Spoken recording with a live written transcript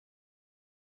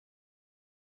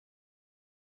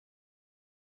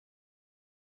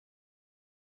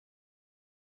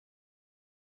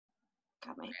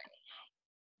Got my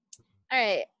All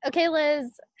right. Okay,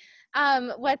 Liz.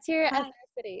 What's your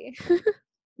ethnicity?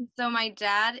 So my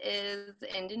dad is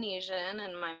Indonesian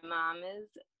and my mom is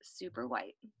super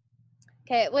white.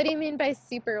 Okay, what do you mean by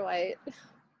super white?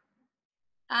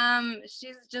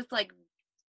 She's just like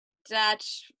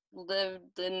Dutch,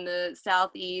 lived in the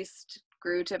Southeast,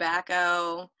 grew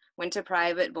tobacco, went to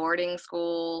private boarding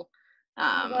school.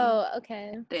 Whoa,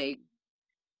 okay. They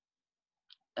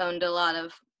owned a lot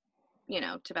of,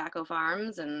 tobacco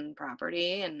farms and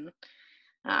property, and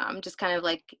just kind of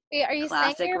like Wait, are you saying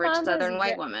classic your rich mom Southern was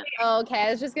white woman. Oh, okay.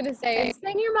 I was just gonna say, are you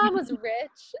saying your mom was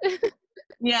rich?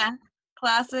 Yeah,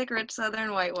 classic rich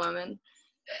Southern white woman.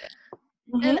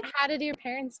 And how did your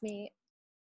parents meet?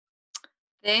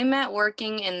 They met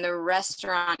working in the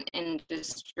restaurant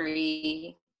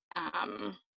industry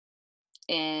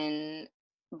in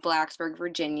Blacksburg,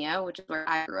 Virginia, which is where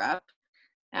I grew up.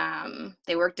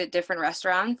 They worked at different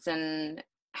restaurants and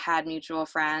had mutual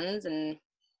friends and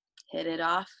hit it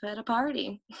off at a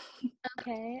party.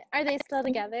 Okay. Are they still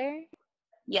together?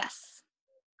 Yes.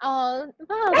 Oh,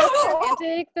 wow, that's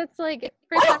romantic. That's like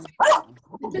first time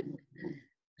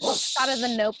out of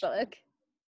the Notebook.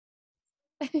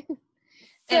 It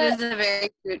is a very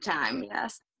cute time,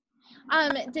 yes.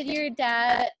 Did your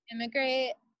dad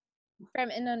immigrate from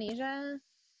Indonesia?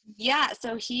 Yeah,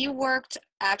 so he worked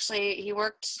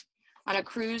on a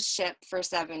cruise ship for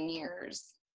 7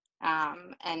 years.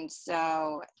 And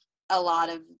so a lot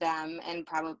of them, and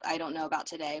probably, I don't know about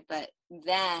today, but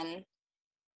then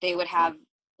they would have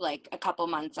like a couple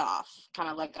months off, kind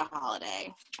of like a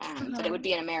holiday. But it would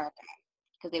be in America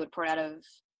because they would port out of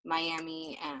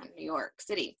Miami and New York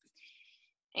City.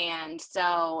 And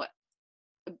so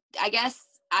I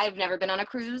guess I've never been on a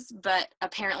cruise, but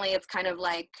apparently it's kind of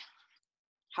like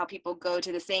how people go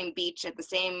to the same beach at the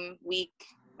same week,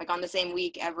 like on the same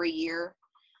week every year.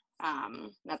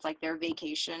 That's like their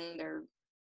vacation, their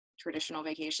traditional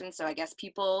vacation. So I guess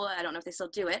people, I don't know if they still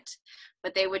do it,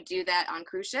 but they would do that on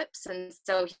cruise ships. And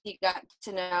so he got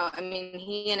to know,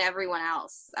 he and everyone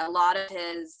else, a lot of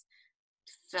his,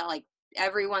 felt like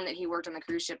everyone that he worked on the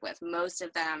cruise ship with, most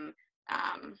of them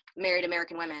married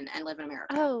American women and live in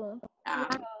America. Oh, wow.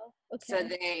 Okay. So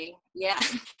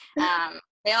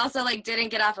they also like didn't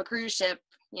get off a cruise ship,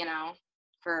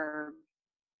 for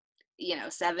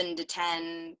 7 to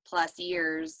 10 plus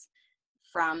years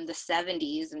from the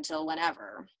 70s until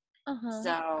whenever.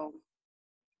 So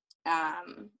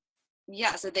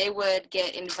so they would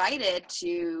get invited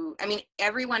to,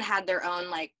 everyone had their own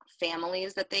like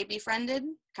families that they befriended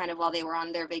kind of while they were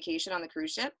on their vacation on the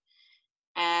cruise ship.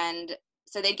 And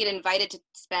so they'd get invited to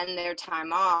spend their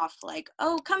time off, like,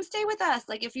 oh, come stay with us.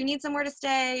 Like, if you need somewhere to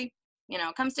stay,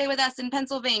 come stay with us in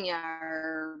Pennsylvania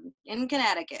or in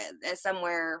Connecticut,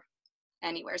 somewhere,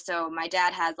 anywhere. So my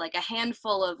dad has like a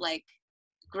handful of like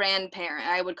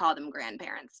I would call them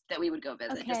grandparents that we would go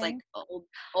visit, just like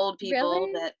old people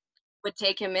that would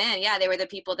take him in. Yeah, they were the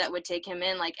people that would take him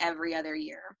in like every other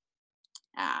year.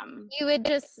 You would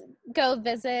just go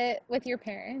visit with your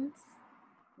parents?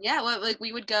 Yeah, well, like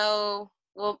we would go,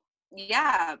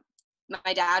 yeah,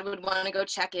 my dad would want to go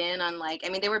check in on like,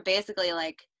 they were basically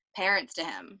like parents to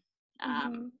him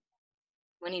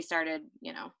when he started,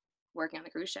 working on the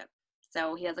cruise ship.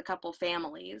 So he has a couple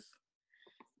families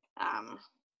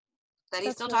that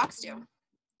he still talks to.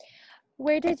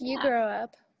 Where did you grow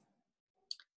up?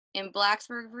 In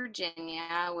Blacksburg,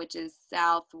 Virginia, which is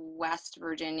southwest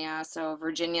Virginia. So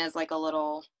Virginia is like a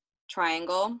little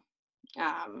triangle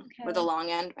with a long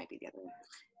end, might be the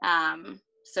other.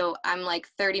 So I'm like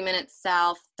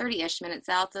 30-ish minutes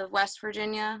south of West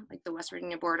Virginia, like the West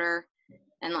Virginia border,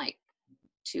 and like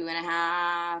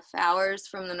 2.5 hours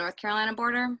from the North Carolina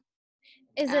border.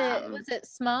 Was it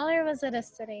small or was it a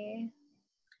city?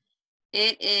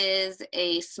 It is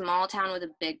a small town with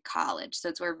a big college, so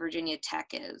it's where Virginia Tech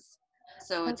is.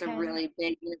 So it's a really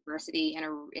big university, and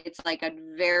it's like a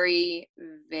very,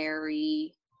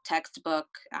 very textbook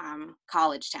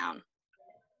college town.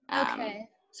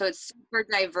 So it's super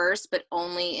diverse, but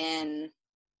only in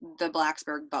the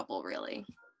Blacksburg bubble, really.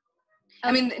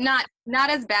 Not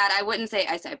as bad. I wouldn't say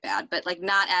I said bad, but like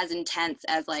not as intense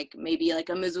as like maybe like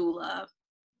a Missoula.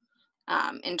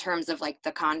 In terms of like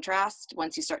the contrast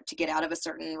once you start to get out of a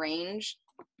certain range.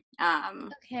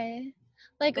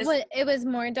 Like what, it was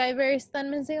more diverse than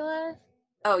Missoula?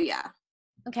 Oh yeah.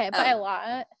 Okay, by a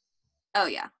lot? Oh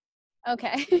yeah.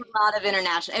 Okay. A lot of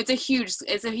international, it's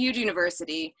a huge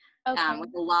university with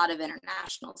a lot of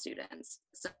international students.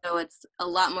 So it's a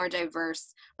lot more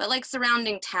diverse, but like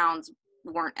surrounding towns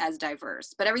weren't as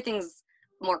diverse, but everything's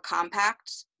more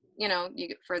compact, you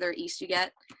get further east you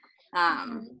get.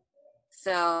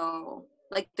 So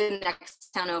like the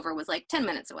next town over was like 10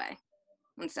 minutes away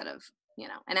instead of,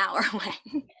 an hour away.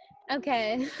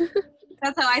 Okay.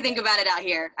 That's how I think about it out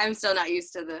here. I'm still not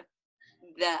used to the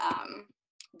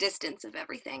distance of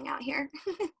everything out here.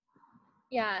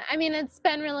 Yeah, I mean, it's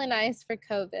been really nice for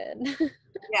COVID.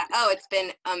 Yeah. Oh, it's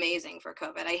been amazing for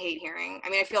COVID. I hate hearing. I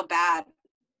mean, I feel bad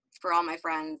for all my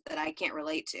friends that I can't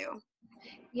relate to,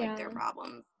 like their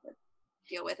problems that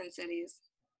deal with in cities.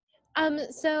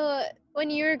 So when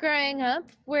you were growing up,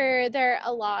 were there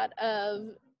a lot of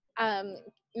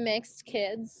mixed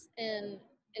kids in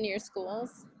your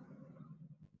schools?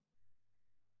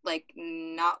 Like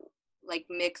not like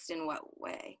mixed in what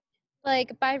way?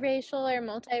 Like biracial or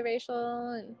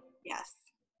multiracial? And Yes.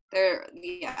 There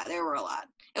were a lot.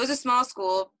 It was a small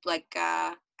school, like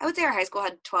I would say our high school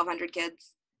had 1,200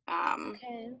 kids.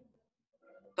 okay.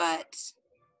 But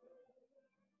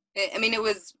it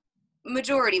was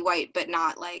majority white, but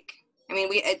not like,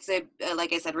 it's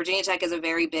like I said, Virginia Tech is a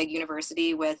very big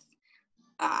university with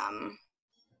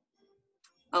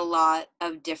a lot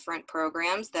of different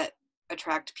programs that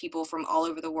attract people from all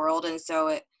over the world. And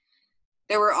so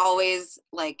there were always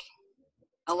like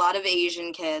a lot of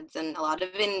Asian kids and a lot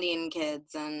of Indian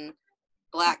kids and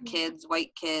black kids,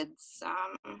 white kids.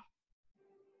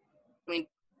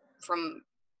 From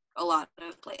a lot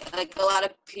of places, like a lot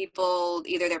of people,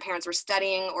 either their parents were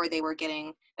studying or they were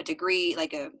getting a degree,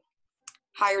 like a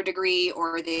higher degree,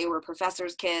 or they were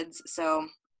professors' kids. So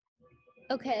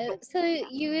Okay, so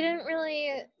you didn't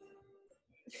really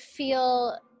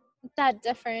feel that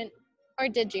different, or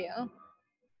did you?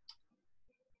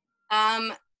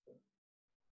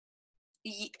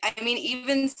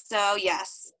 Even so,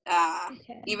 yes.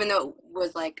 Okay. Even though it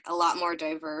was like a lot more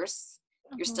diverse,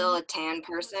 you're still Uh-huh. a tan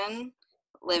person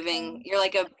living. Okay. You're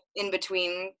like a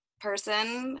in-between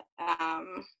person.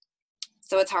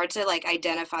 So it's hard to like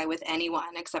identify with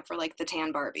anyone except for like the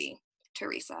tan Barbie,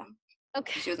 Teresa.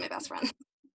 Okay. She was my best friend.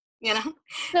 You know,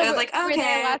 So I was like, were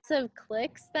there okay, lots of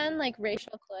cliques then, like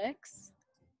racial cliques?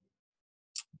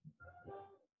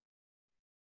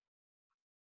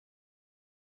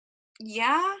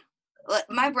 yeah.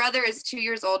 My brother is 2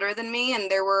 years older than me, and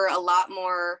there were a lot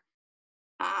more,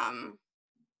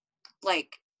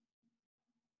 like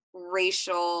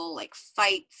racial like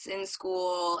fights in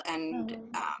school, and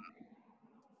Oh.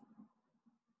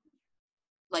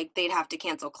 like they'd have to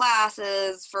cancel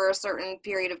classes for a certain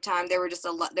period of time. There was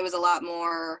a lot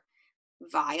more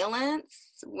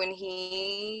violence when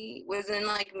he was in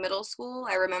like middle school.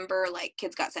 I remember like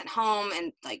kids got sent home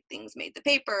and like things made the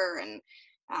paper, and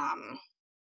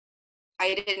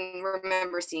I didn't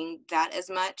remember seeing that as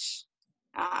much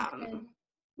Okay.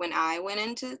 when I went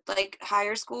into like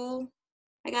higher school,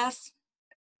 I guess.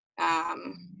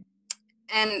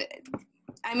 And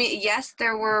yes,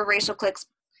 there were racial cliques.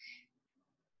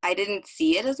 I didn't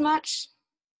see it as much.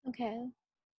 Okay.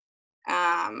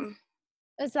 Um,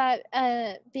 Was that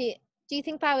do you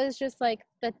think that was just like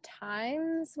the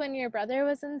times when your brother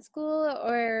was in school,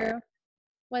 or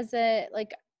was it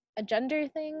like a gender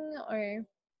thing, or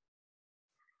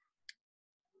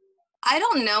I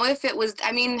don't know if it was,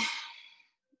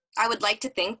 I would like to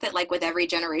think that like with every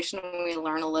generation we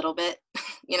learn a little bit,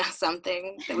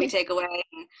 something that we take away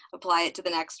and apply it to the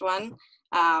next one.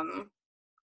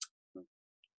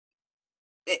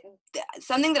 It,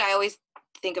 Something that I always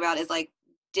think about is like,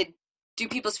 do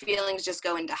people's feelings just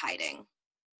go into hiding,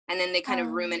 and then they kind of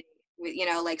ruminate,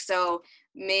 like, so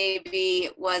maybe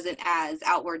it wasn't as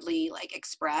outwardly like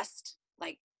expressed,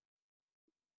 like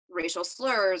racial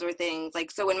slurs or things. Like,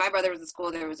 so when my brother was in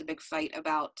school, there was a big fight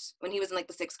about, when he was in like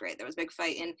the 6th grade, there was a big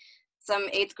fight, and some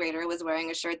 8th grader was wearing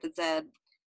a shirt that said,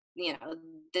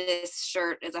 this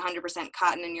shirt is 100%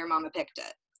 cotton and your mama picked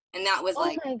it. And that was oh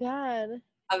like my god.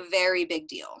 a very big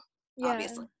deal, Yeah.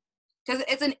 obviously, because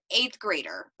it's an 8th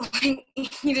grader. Like,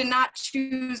 he did not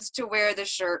choose to wear the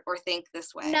shirt or think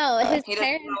this way. No, his He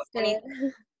doesn't know parents any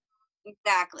did.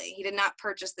 exactly. He did not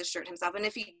purchase the shirt himself, and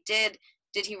if he did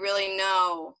he really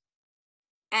know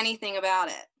anything about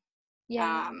it?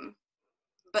 Yeah.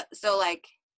 But so like,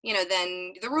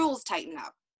 then the rules tighten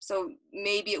up. So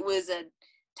maybe it was a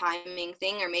timing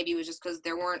thing, or maybe it was just because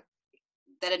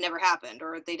that had never happened,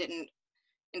 or they didn't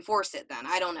enforce it then.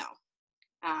 I don't know.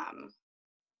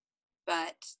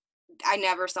 But I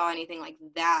never saw anything like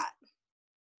that,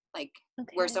 like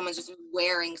where Okay. someone's just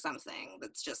wearing something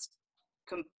that's just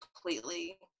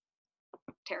completely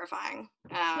terrifying.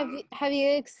 Have you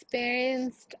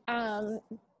experienced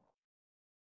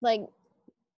like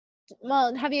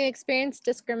have you experienced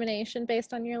discrimination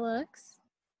based on your looks?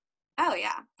 Oh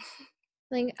yeah,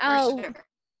 Like, for oh, sure.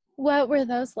 what were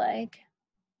those like?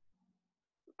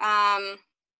 Um,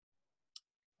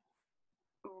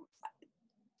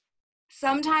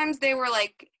 sometimes they were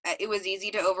like, it was easy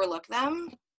to overlook them.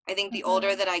 I think the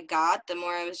older that I got, the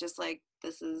more I was just like,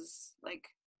 this is like,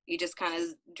 you just kind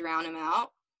of drown them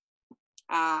out.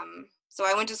 So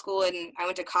I went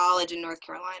to college in North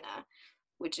Carolina,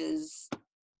 which is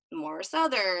more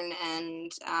Southern,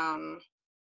 and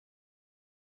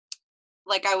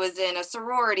like I was in a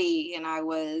sorority, and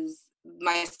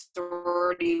my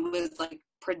sorority was like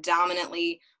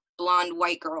predominantly blonde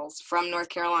white girls from North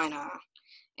Carolina,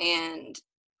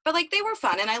 but like they were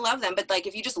fun and I love them, but like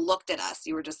if you just looked at us,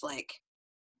 you were just like,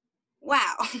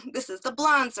 wow, this is the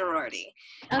blonde sorority.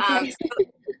 Okay. So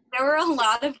there were a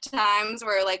lot of times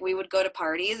where like we would go to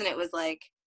parties and it was like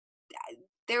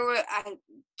there were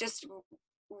just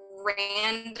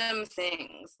random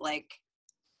things, like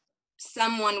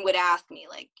someone would ask me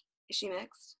like, is she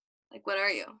mixed? Like, what are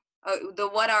you? Oh, the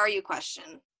what are you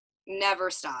question never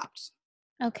stopped.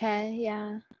 Okay,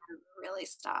 yeah. It really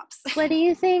stops. What do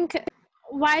you think,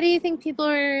 why do you think people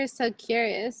are so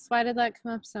curious? Why did that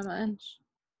come up so much?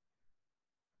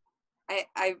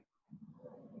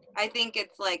 I think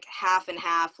it's like half and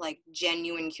half, like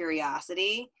genuine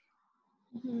curiosity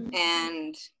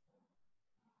and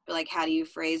like, how do you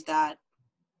phrase that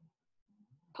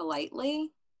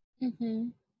politely?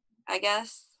 I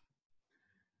guess.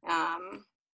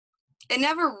 It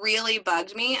never really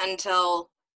bugged me until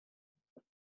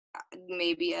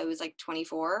maybe I was like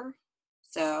 24,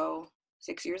 so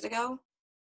 6 years ago.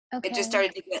 It just Okay.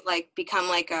 started to get like become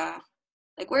like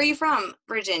where are you from?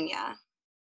 Virginia.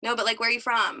 No, but like, where are you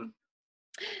from?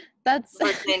 That's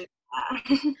Virginia.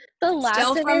 the last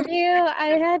Still from interview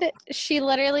I had. She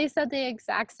literally said the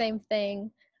exact same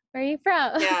thing. Where are you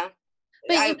from? yeah.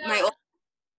 But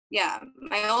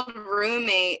My old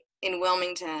roommate in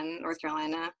Wilmington, North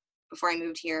Carolina, before I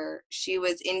moved here, she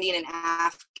was Indian and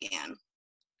Afghan.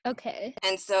 okay.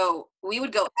 And so we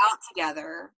would go out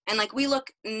together and like we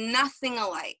look nothing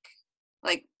alike.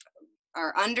 Like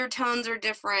our undertones are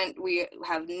different. We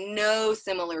have no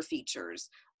similar features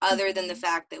other than the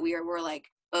fact that we're like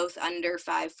both under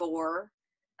 5'4"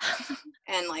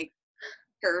 and like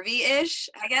curvy-ish,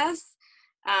 I guess.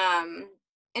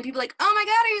 And people like, oh my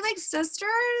God, are you like sisters?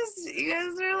 You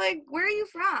guys are like, where are you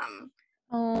from?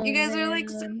 Oh You guys are like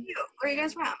so man. cute. Where are you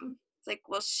guys from? It's like,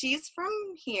 well, she's from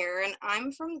here and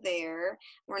I'm from there.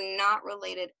 We're not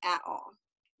related at all.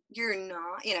 You're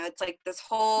not, it's like this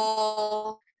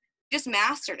whole, just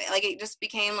mastered it. Like it just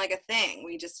became like a thing.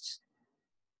 We just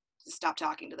stopped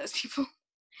talking to those people.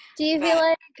 Do you feel But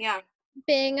like yeah.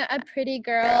 being a pretty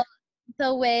girl,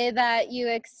 the way that you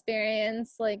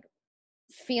experience like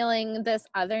feeling this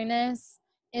otherness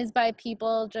is by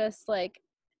people just like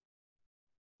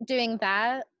doing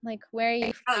that? Like, where are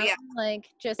you Oh from? yeah. Like,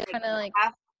 just kind of like,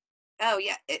 Oh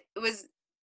yeah. It was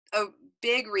a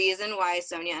big reason why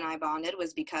Sonia and I bonded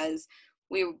was because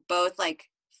we both like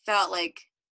felt like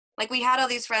we had all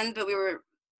these friends, but we were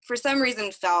for some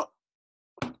reason felt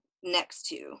next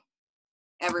to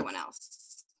everyone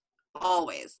else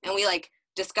always, and we like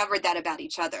discovered that about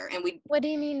each other, and what do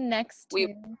you mean next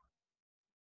to?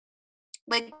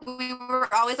 we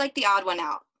were always like the odd one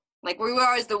out, like we were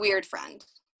always the weird friend.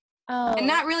 And Oh,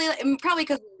 not really, probably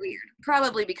because we're weird,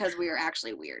 probably because we were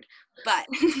actually weird, but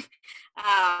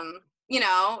you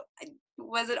know,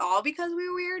 was it all because we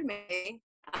were weird? Maybe.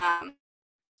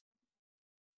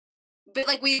 But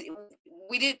like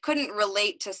couldn't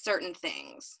relate to certain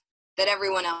things that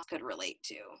everyone else could relate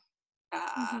to,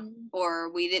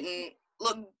 or we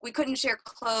couldn't share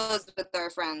clothes with our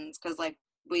friends because like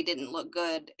we didn't look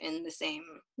good in the same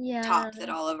yeah. top that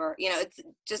all of our, it's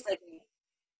just like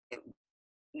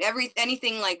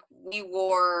anything like we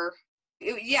wore.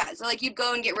 So like you'd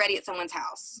go and get ready at someone's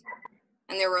house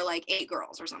and there were like 8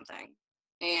 girls or something,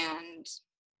 and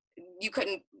you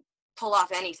couldn't pull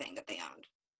off anything that they owned.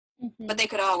 But they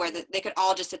could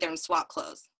all just sit there and swap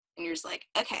clothes. And you're just like,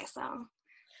 okay, so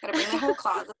gotta bring my whole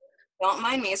closet. Don't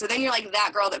mind me. So then you're like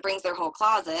that girl that brings their whole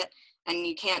closet and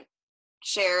you can't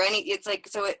share any. It's like,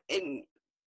 so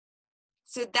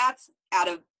that's out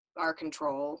of our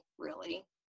control, really.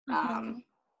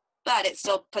 But it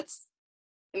still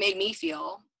made me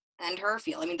feel and her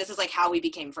feel. I mean, this is like how we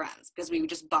became friends, because we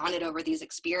just bonded over these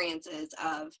experiences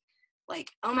of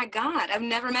like, oh my God, I've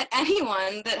never met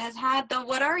anyone that has had the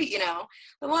what are you,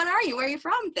 the what are you, where are you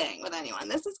from thing with anyone.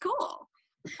 This is cool.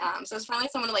 So it's finally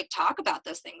someone to like talk about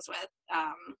those things with,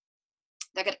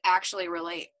 that could actually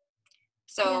relate.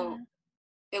 So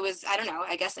it was, I don't know,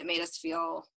 I guess it made us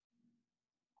feel,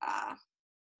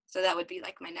 so that would be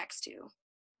like my next 2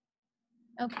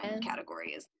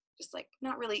 category is just like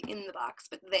not really in the box,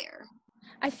 but there.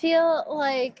 I feel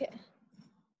like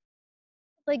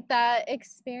that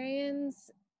experience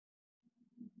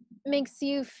makes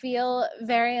you feel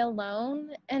very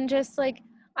alone. And just like,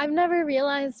 I've never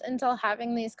realized until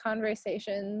having these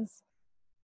conversations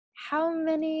how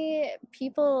many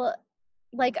people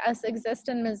like us exist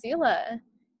in Missoula.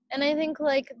 And I think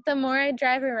like the more I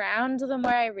drive around, the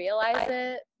more I realize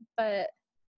it. But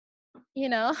you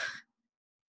know,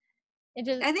 it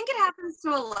just, I think it happens to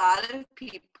a lot of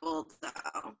people,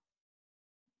 though.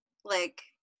 Like,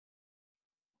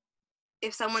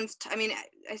 if someone's, I mean,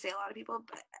 I say a lot of people,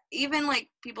 but even like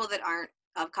people that aren't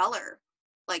of color,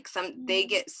 like they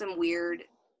get some weird,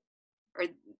 or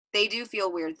they do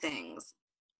feel weird things,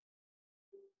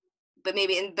 but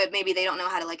maybe they don't know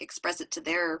how to like express it to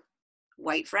their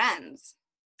white friends.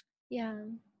 yeah.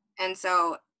 And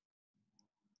so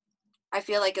I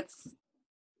feel like it's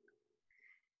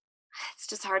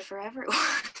just hard for everyone.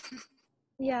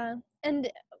 Yeah. And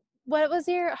what was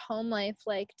your home life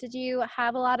like? Did you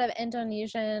have a lot of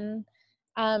Indonesian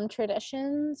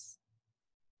traditions?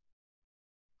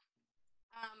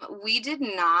 We did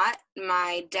not.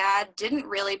 My dad didn't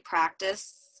really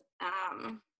practice.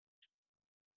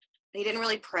 He didn't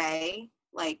really pray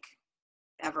like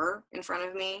ever in front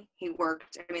of me. He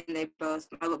worked. I mean, both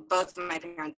of my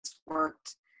parents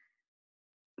worked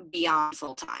beyond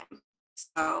full time,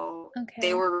 so they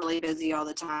Okay. were really busy all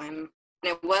the time.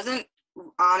 And it wasn't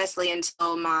honestly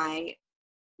until my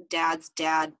dad's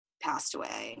dad passed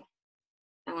away.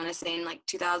 I want to say in like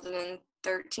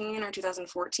 2013 or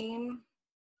 2014.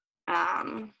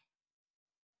 That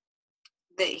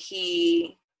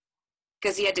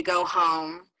because he had to go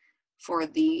home for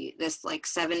this like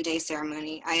 7-day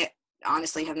ceremony. I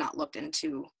honestly have not looked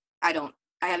into, I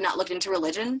have not looked into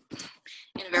religion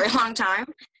in a very long time.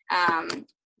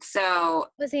 So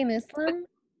Was he Muslim?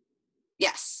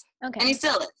 yes, and he Okay.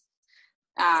 still is.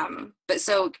 But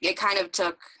so it kind of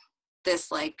took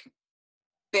this like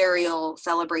burial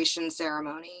celebration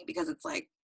ceremony, because it's like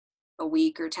a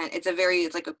week or 10, it's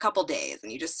like a couple days,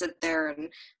 and you just sit there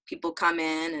and people come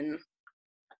in and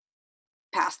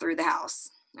pass through the house.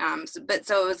 So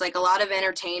it was like a lot of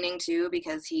entertaining too,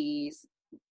 because he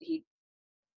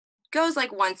goes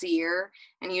like once a year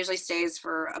and usually stays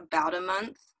for about a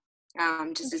month,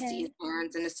 just to see Okay. his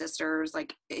parents and his sisters.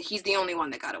 Like he's the only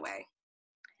one that got away.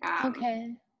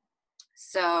 Okay.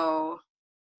 So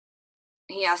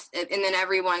he asked, and then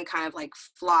everyone kind of like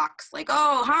flocks, like,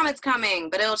 oh, Hamid's coming,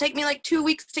 but it'll take me like 2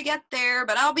 weeks to get there,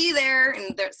 but I'll be there.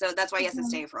 And so that's why he has to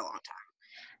stay for a long time.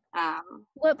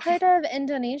 What part of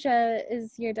Indonesia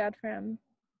is your dad from?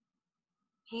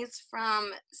 He's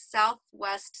from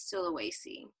Southwest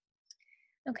Sulawesi.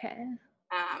 Okay.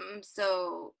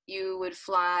 So you would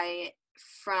fly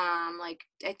from like,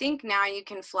 I think now you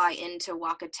can fly into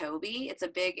Wakatobi. It's a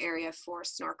big area for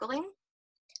snorkeling.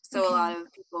 So a Okay. lot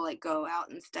of people like go out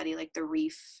and study like the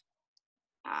reef.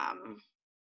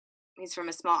 He's from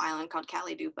a small island called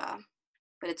Kalidupa,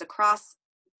 but it's across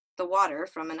the water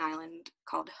from an island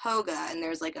called Hoga, and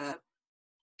there's like a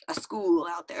school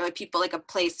out there, like people, like a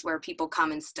place where people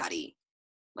come and study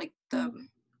like the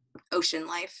ocean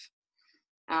life.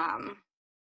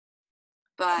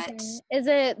 But Okay. Is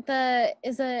it the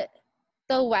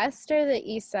west or the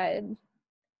east side?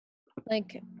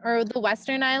 Like, or the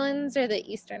Western Islands or the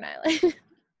Eastern Island?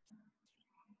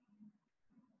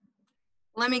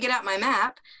 let me get out my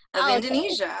map of Oh, okay.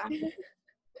 Indonesia.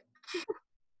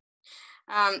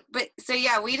 But so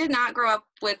yeah, we did not grow up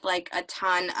with like a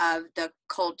ton of the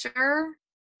culture.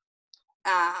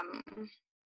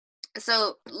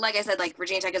 So like I said, like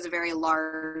Virginia Tech is a very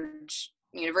large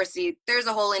university. There's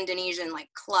a whole Indonesian like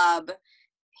club.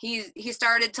 He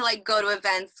started to like go to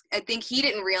events. I think he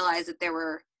didn't realize that there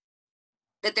were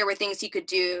things he could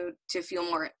do to feel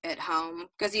more at home,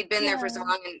 because he'd been there for so Yeah.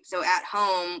 long, and so at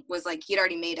home was like he'd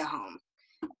already made a home.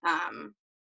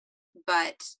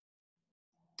 But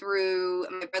through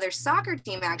my brother's soccer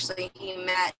team, actually, he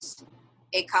met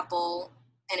a couple,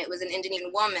 and it was an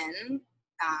Indonesian woman,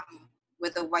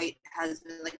 with a white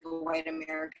husband, like a white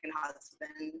American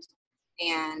husband,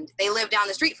 and they lived down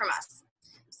the street from us.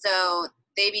 So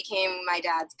they became my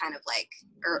dad's kind of like,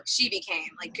 or she became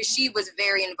like, because she was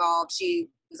very involved. She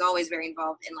was always very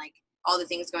involved in like all the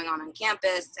things going on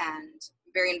campus, and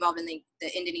very involved in the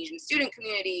Indonesian student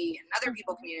community and other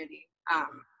people community.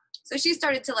 So she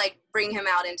started to like bring him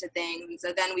out into things, and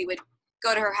so then we would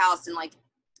go to her house and like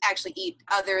actually eat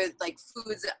other like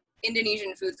foods,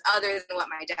 Indonesian foods, other than what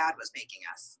my dad was making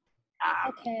us.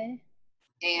 Okay.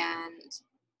 And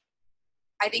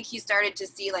I think he started to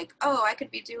see like, oh, I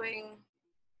could be doing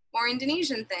more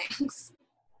Indonesian things.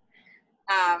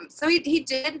 So he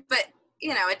did, but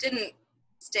you know, it didn't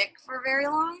stick for very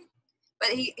long. But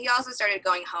he also started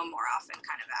going home more often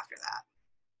kind of after that.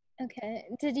 Okay.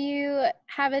 Did you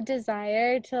have a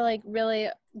desire to like really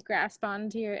grasp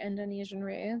onto your Indonesian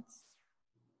roots?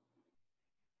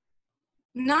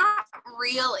 Not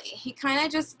really. He kind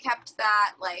of just kept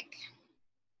that, like,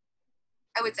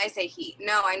 I say he.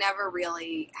 No, I never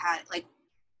really had, like,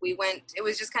 we went, it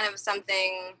was just kind of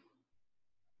something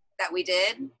that we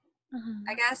did, I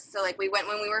Uh-huh. guess. So, like, we went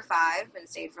when we were 5 and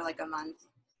stayed for like a month.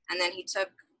 And then he took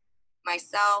my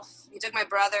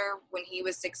brother when he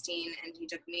was 16, and he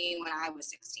took me when I was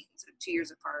 16, so 2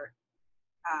 years apart.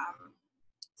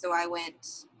 So I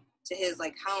went to his,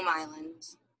 like, home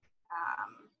island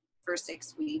for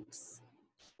 6 weeks,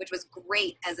 which was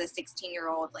great as a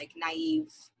 16-year-old, like,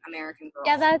 naive American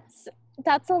Yeah, girl.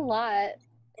 that's a lot.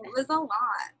 It was a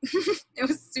lot. It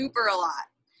was super a lot.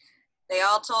 They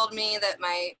all told me that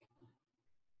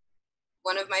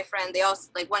one of my friends, they all,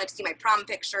 like, wanted to see my prom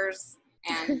pictures,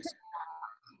 and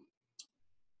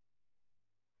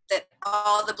that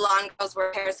all the blonde girls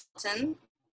were Paris Hilton.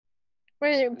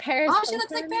 Were Paris Oh, she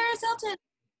looks like Hilton? Paris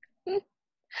Hilton.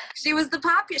 She was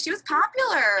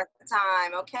popular at the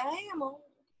time. Okay, I'm old.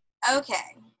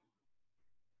 Okay.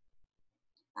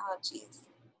 Oh, jeez.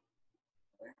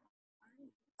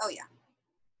 Oh, yeah.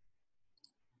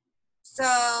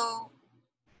 So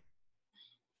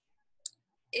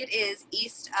it is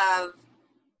east of,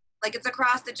 like, it's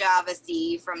across the Java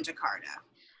Sea from Jakarta.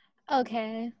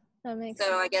 Okay, that makes So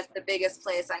sense. I guess the biggest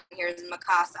place on here is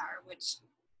Makassar, which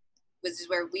was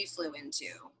where we flew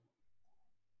into.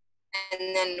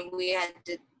 And then we had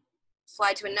to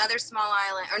fly to another small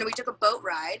island, or no, we took a boat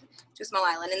ride to a small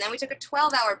island, and then we took a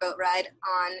 12-hour boat ride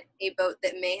on a boat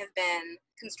that may have been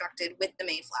constructed with the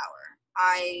Mayflower.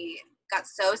 I got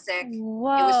so sick. It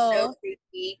was so Whoa.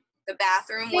 creepy. The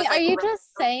bathroom was Wait, are like, you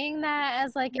just saying that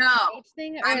as like an no, age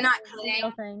thing or I'm a not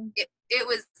real kidding. thing? It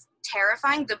was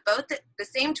terrifying. The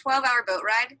same 12-hour boat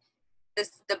ride,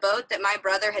 the boat that my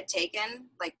brother had taken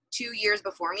like 2 years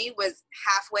before me was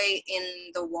halfway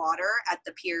in the water at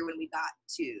the pier when we got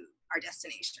to our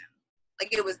destination.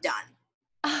 Like, it was done.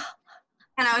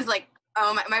 And I was like,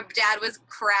 oh, my dad was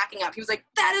cracking up. He was like,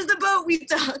 that is the boat we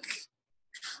took.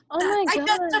 Oh my I gosh.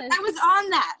 was on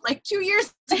that like 2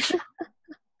 years ago.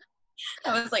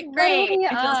 I was like, What are great. the I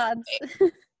feel odds?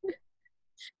 safe.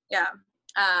 Yeah.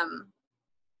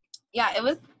 Yeah, it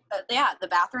was, the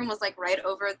bathroom was like right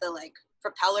over the, like,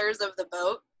 propellers of the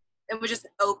boat. It was just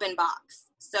an open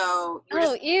box. So you were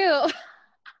Oh, just ew.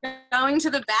 going to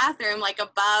the bathroom, like,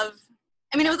 above.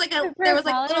 I mean, it was like The there was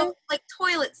like a propeller? little, like,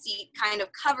 toilet seat kind of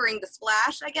covering the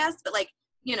splash, I guess, but, like,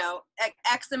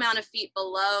 X amount of feet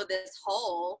below this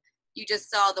hole, you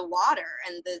just saw the water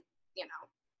and the, you know,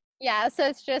 Yeah, so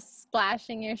it's just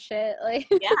splashing your shit. Like,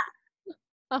 yeah.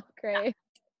 oh, great.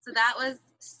 So that was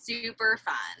super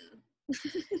fun.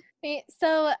 Wait,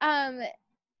 so,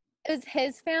 is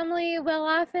his family well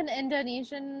off in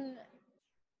Indonesian,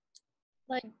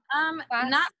 like, class?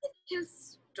 Not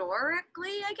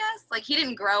historically, I guess. Like, he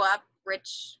didn't grow up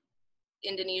rich,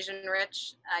 Indonesian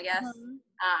rich, I guess.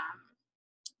 Uh-huh.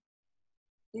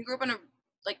 He grew up in a,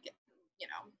 like,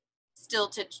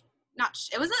 stilted, not, it's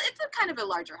a kind of a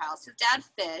larger house. His dad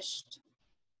fished,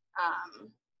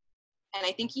 and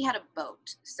I think he had a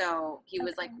boat. So he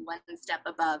was, like, Okay. one step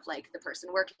above, like, the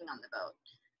person working on the boat.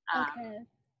 Okay.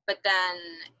 But then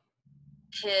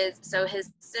his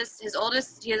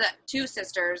oldest, he has 2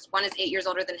 sisters. One is 8 years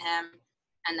older than him,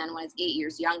 and then one is 8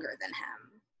 years younger than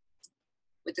him.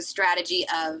 With the strategy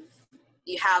of,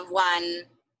 you have one,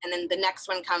 and then the next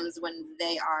one comes when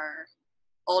they are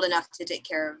old enough to take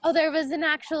care of. Oh, there was an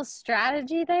actual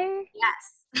strategy there?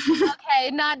 Yes.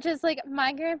 Okay, not just like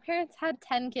my grandparents had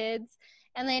 10 kids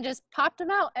and they just popped them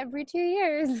out every 2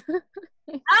 years. Oh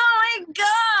my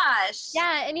gosh.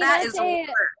 Yeah, and That is say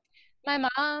work. my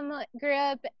mom grew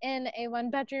up in a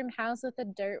 1-bedroom house with a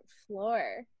dirt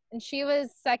floor, and she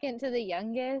was second to the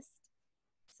youngest.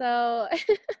 So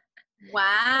yeah,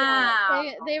 Wow.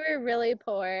 they were really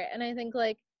poor, and I think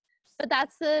like, but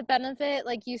that's the benefit.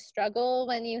 Like, you struggle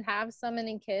when you have so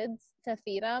many kids to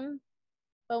feed them,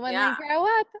 but when they Yeah. grow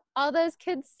up, all those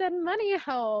kids send money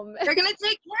home. They're going to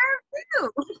take care of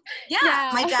you. Yeah.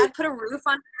 Yeah. My dad put a roof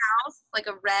on the house, like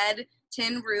a red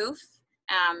tin roof,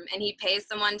 and he pays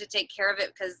someone to take care of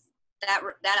it because that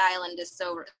island is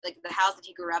so, like, the house that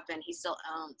he grew up in, he still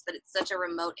owns, but it's such a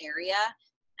remote area.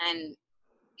 And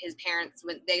his parents,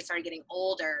 when they started getting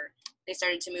older, they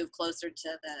started to move closer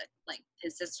to like,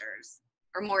 his sisters,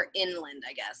 or more inland,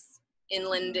 I guess,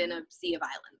 inland in a sea of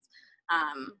islands.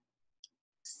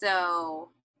 So,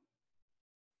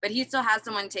 but he still has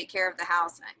someone take care of the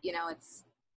house. It's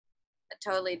a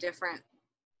totally different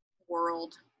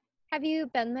world. Have you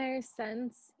been there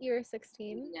since you were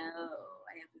 16? No,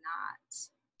 I have not.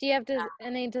 Do you have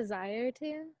any desire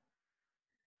to?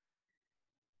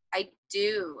 I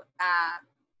do.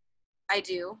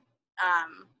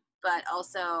 But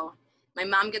also my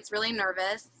mom gets really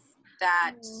nervous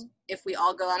that if we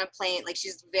all go on a plane, like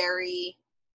she's very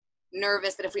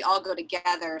nervous that if we all go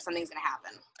together, something's going to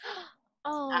happen.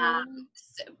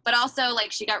 But also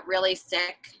like she got really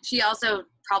sick. She also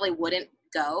probably wouldn't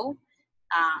go.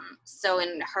 So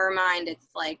in her mind, it's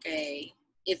like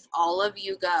if all of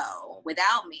you go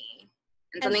without me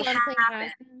and something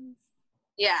happens.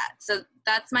 Yeah, so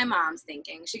that's my mom's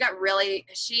thinking. She got really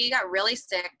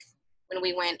sick when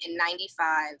we went in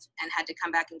 95 and had to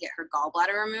come back and get her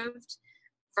gallbladder removed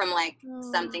from like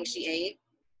something she ate.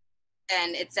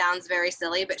 And it sounds very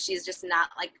silly, but she's just not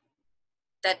like,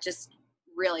 that just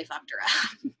really fucked her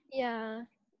up. Yeah,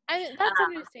 that's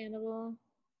understandable.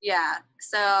 Yeah,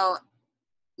 so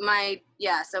my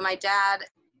dad,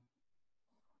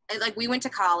 like we went to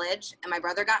college and my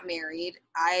brother got married.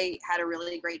 I had a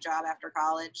really great job after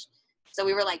college. So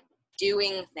we were like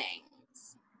doing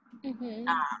things. Mm-hmm.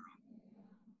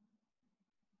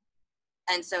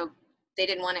 And so they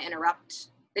didn't want to interrupt.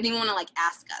 They didn't want to like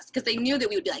ask us because they knew that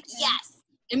we would be like, yes,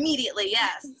 immediately,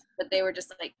 yes. But they were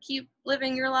just like, keep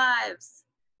living your lives.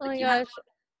 Oh my gosh.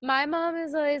 My mom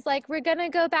is always like, we're going to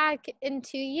go back in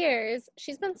 2 years.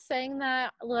 She's been saying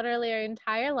that literally our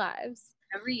entire lives.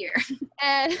 Every year.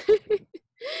 And,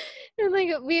 and like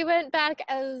we went back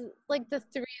as like the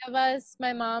three of us,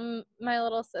 my mom, my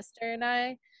little sister, and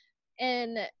I,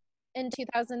 in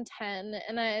 2010,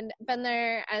 and I'd been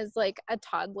there as like a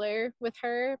toddler with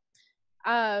her.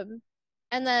 And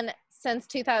then since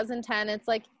 2010, it's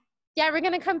like, yeah, we're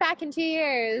gonna come back in 2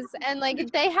 years, and like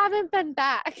they haven't been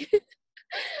back.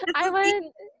 I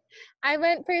went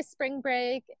for spring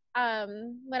break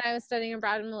when I was studying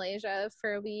abroad in Malaysia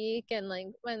for a week, and like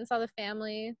went and saw the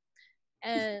family.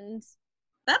 And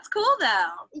that's cool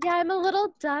though. Yeah, I'm a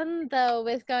little done though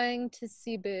with going to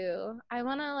Cebu. I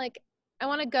want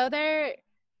to go there.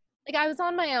 Like I was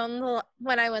on my own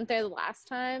when I went there the last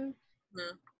time.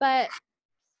 Mm-hmm. But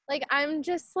like I'm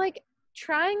just like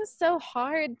trying so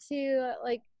hard to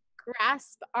like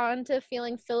grasp onto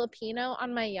feeling Filipino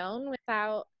on my own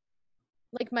without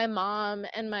like my mom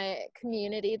and my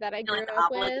community that I grew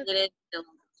up with. To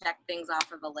check things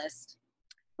off of a list.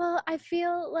 Well, I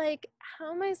feel like,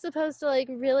 how am I supposed to like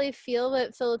really feel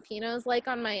what Filipinos like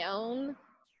on my own?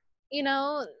 You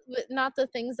know, not the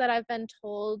things that I've been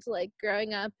told like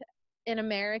growing up in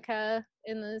America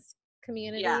in this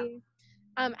community. Yeah.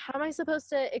 How am I supposed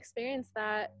to experience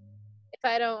that if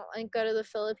I don't like go to the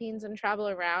Philippines and travel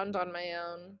around on my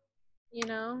own? You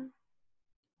know?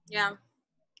 Yeah.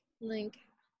 Like,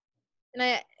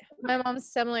 and my mom's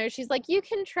similar. She's like, you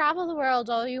can travel the world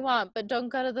all you want, but don't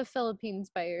go to the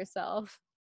Philippines by yourself.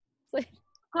 Like,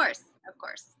 of course.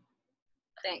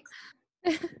 Thanks.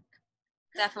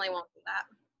 Definitely won't do that.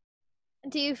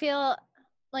 Do you feel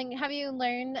like, have you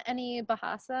learned any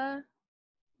Bahasa?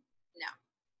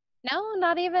 No,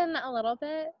 not even a little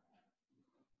bit.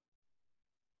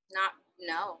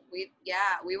 No. We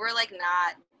were like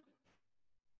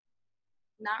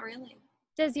not really.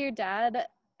 Does your dad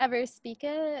ever speak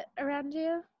it around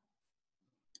you?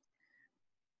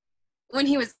 When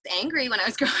he was angry when I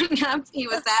was growing up, he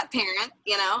was that parent,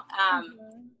 you know.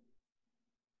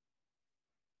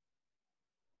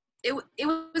 It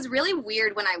was really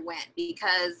weird when I went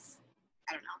because,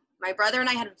 I don't know, my brother and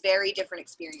I had very different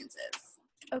experiences.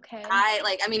 Okay.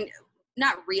 I mean,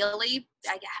 not really.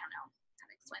 I don't know how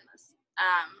to explain this.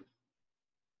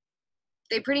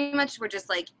 They pretty much were just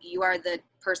like, you are the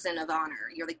person of honor.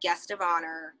 You're the guest of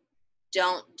honor.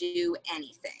 Don't do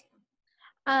anything.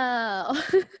 Oh.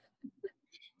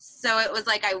 So it was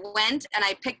like I went and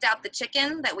I picked out the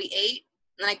chicken that we ate,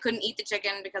 and then I couldn't eat the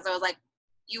chicken because I was like,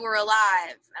 you were alive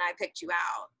and I picked you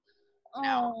out.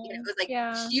 No, it was like,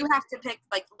 You have to pick,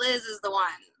 like, Liz is the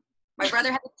one. My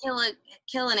brother had to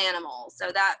kill an animal,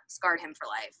 so that scarred him for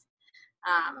life.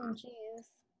 Oh, jeez.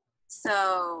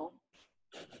 So,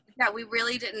 yeah, we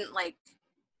really didn't, like,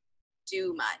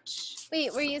 do much.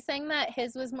 Wait, were you saying that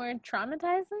his was more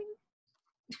traumatizing?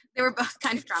 They were both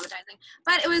kind of traumatizing.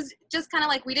 But it was just kind of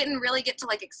like we didn't really get to,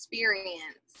 like,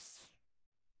 experience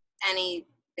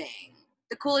anything.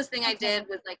 The coolest thing I did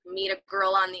was, like, meet a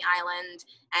girl on the island,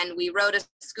 and we rode a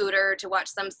scooter to watch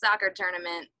some soccer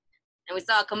tournament, and we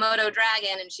saw a Komodo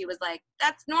dragon, and she was like,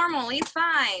 that's normal, he's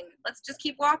fine, let's just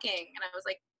keep walking. And I was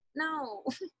like, no.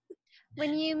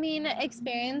 When you mean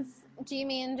experience, do you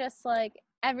mean just, like,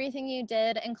 everything you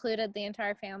did included the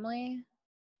entire family?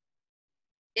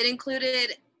 It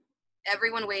included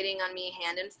everyone waiting on me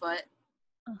hand and foot,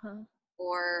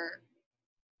 or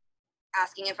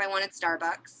asking if I wanted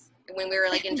Starbucks when we were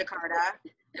like in Jakarta,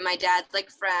 and my dad's like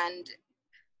friend,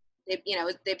 they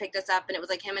picked us up, and it was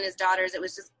like him and his daughters. It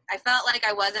was just, I felt like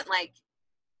I wasn't like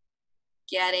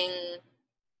getting,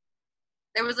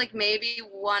 there was like maybe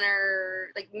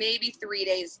maybe 3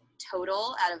 days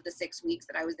total out of the 6 weeks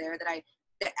that I was there that I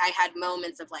had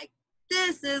moments of like,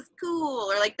 this is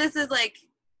cool, or like, this is like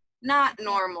not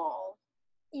normal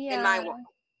in my world.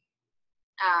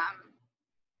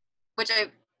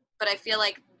 But I feel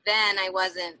like then I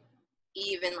wasn't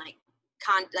even like,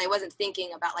 I wasn't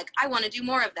thinking about like, I want to do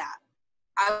more of that.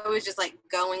 I was just like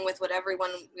going with what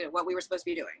everyone, what we were supposed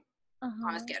to be doing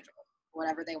on a schedule,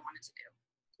 whatever they wanted to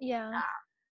do. Yeah.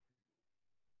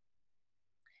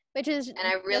 Which is, and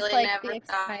I really just like never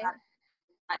thought.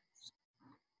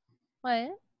 What?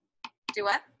 Do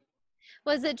what?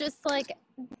 Was it just like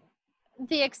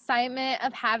the excitement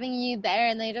of having you there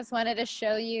and they just wanted to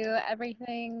show you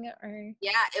everything, or?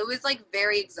 Yeah, it was like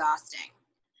very exhausting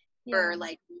for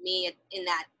like me in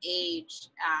that age.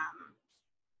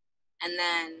 And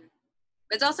then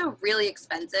it's also really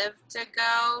expensive to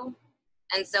go.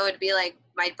 And so it'd be like,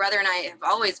 my brother and I have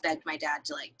always begged my dad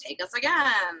to like take us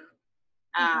again.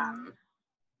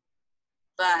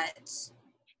 But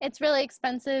it's really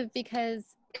expensive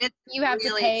because you have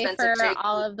to pay for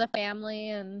all of the family,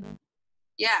 and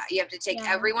you have to take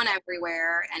everyone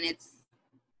everywhere, and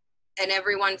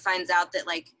everyone finds out that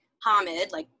like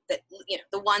Hamid, like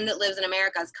the one that lives in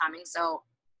America, is coming. So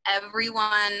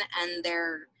everyone and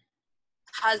their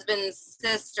husband's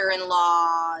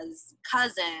sister-in-law's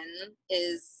cousin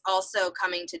is also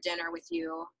coming to dinner with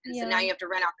you, and so now you have to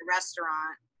rent out the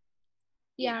restaurant.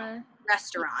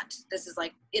 Restaurant. This is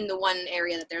like in the one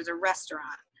area that there's a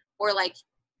restaurant, or like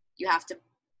you have to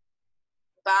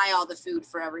buy all the food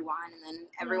for everyone, and then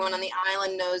everyone on the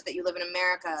island knows that you live in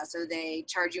America, so they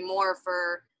charge you more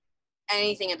for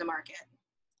anything at the market.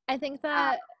 I think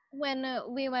that when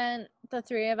we went, the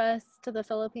three of us, to the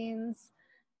Philippines,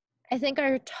 I think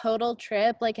our total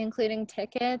trip, like including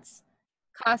tickets,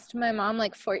 cost my mom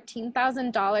like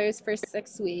 $14,000 for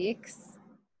 6 weeks.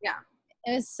 Yeah.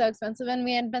 It was so expensive, and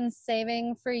we had been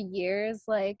saving for years,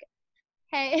 like,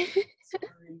 hey.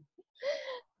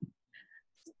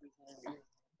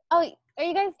 Oh, are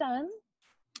you guys done?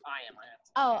 I am.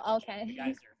 Oh, okay. You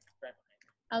guys are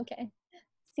right. Okay.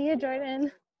 See you,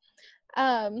 Jordan.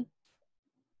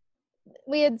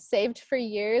 We had saved for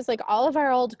years, like all of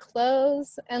our old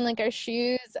clothes and like our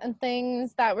shoes and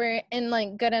things that were in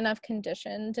like good enough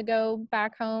condition to go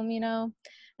back home,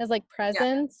 as like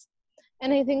presents.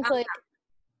 And I think like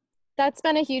that's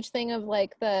been a huge thing of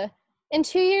like in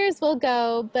 2 years we'll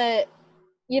go, but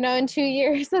in 2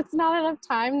 years that's not enough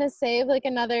time to save like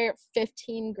another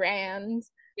 15 grand.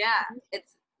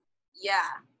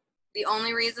 The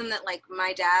only reason that like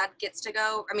my dad gets to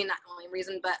go, I mean, not the only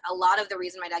reason, but a lot of the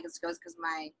reason my dad gets to go is because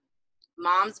my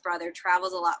mom's brother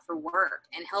travels a lot for work,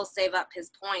 and he'll save up his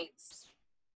points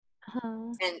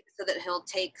and so that he'll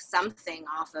take something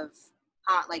off of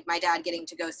like my dad getting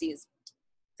to go see his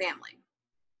family.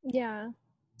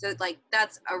 So like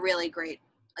that's a really great,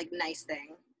 like, nice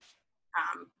thing.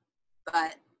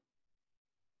 But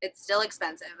it's still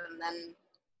expensive, and then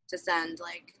to send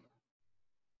like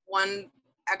one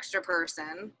extra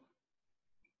person,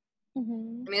 I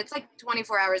mean, it's like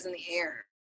 24 hours in the air.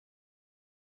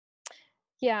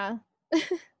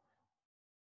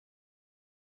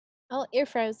 Oh, you're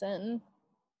frozen.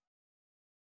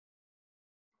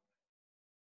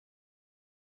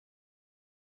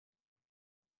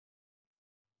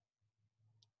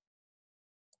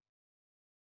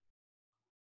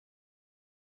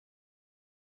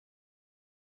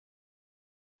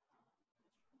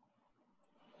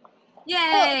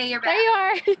 Yay, you're back. There you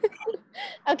are.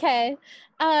 Okay.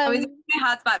 I was using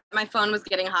my hotspot. My phone was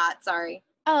getting hot. Sorry.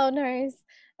 Oh, nice.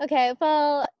 Okay,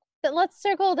 well, let's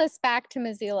circle this back to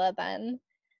Missoula then.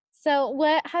 So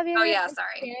what have your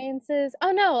experiences?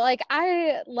 Oh, no, like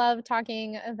I love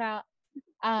talking about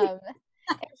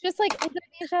it's just like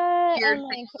Indonesia and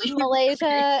like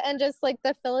Malaysia and just like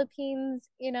the Philippines,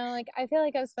 like I feel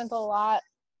like I've spent a lot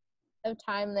of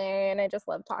time there and I just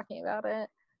love talking about it.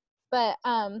 But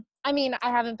I mean, I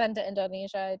haven't been to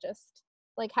Indonesia. I just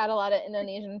like had a lot of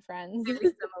Indonesian friends. Very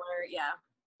similar, yeah.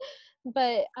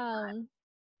 But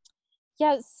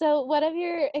yeah, so what have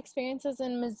your experiences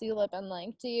in Missoula been like?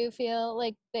 Do you feel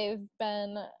like they've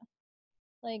been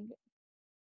like,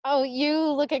 oh, you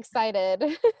look excited.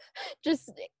 just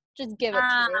give it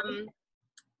to me.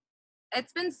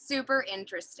 It's been super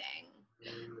interesting.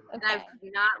 And I've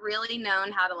not really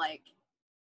known how to like,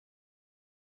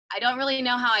 I don't really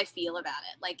know how I feel about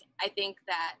it. Like, I think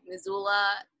that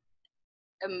Missoula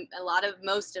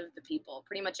most of the people,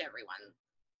 pretty much everyone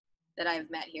that I've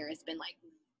met here has been like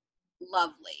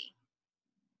lovely.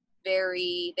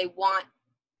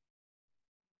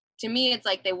 To me, it's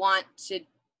like they want to not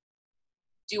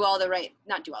do all the right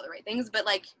things, but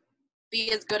like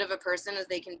be as good of a person as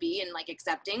they can be and like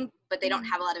accepting, but they don't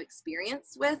have a lot of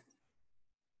experience with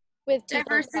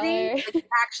diversity, like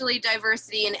actually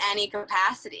diversity in any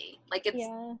capacity. Like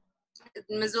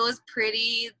Missoula's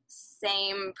pretty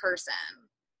same person,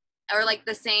 or like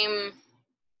the same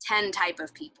 10 type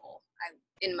of people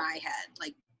in my head.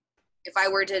 Like if I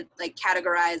were to like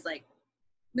categorize like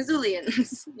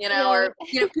Missoulians, or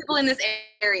people in this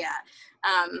area,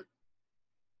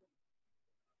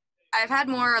 I've had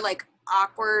more like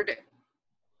awkward,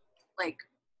 like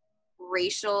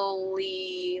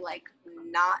racially like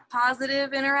not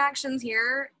positive interactions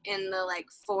here in the like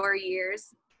 4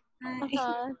 years.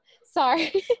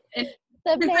 Sorry.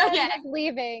 The band is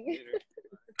leaving.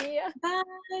 Yeah. Bye.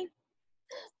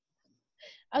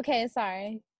 Okay,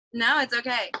 sorry. No, it's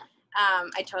okay.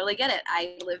 I totally get it.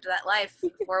 I lived that life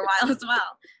for a while as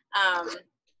well.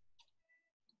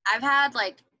 I've had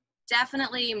like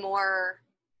definitely more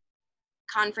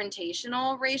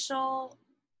confrontational racial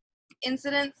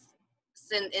incidents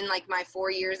in like my 4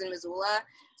 years in Missoula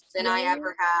than I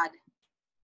ever had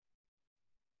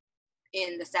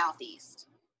in the Southeast.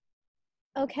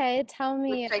 Okay, tell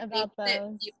me about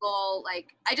those. People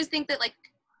I just think that like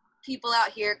people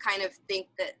out here kind of think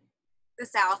that the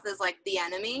South is like the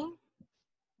enemy,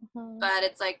 but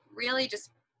it's like really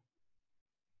just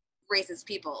racist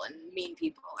people and mean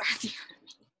people are the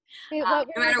enemy. No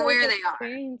matter where they are.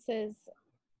 Experiences.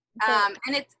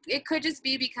 And it could just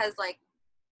be because like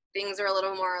things are a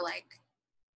little more like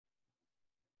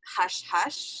hush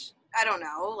hush. I don't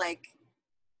know. Like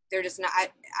they're just not.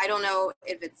 I don't know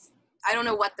if it's. I don't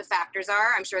know what the factors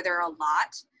are. I'm sure there are a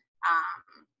lot.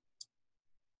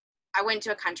 I went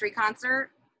to a country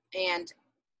concert and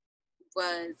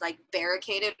was like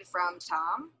barricaded from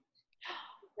Tom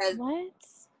because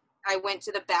I went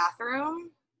to the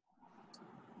bathroom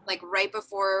like right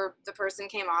before the person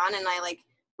came on, and I like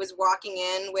was walking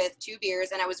in with 2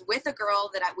 beers, and I was with a girl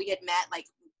that we had met like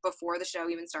before the show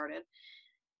even started,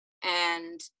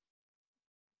 and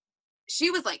she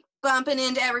was like bumping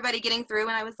into everybody getting through,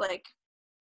 and I was like,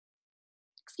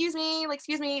 excuse me,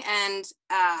 and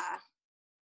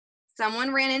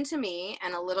someone ran into me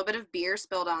and a little bit of beer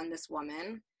spilled on this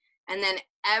woman, and then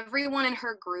everyone in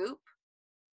her group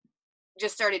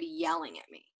just started yelling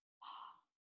at me.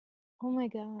 Oh my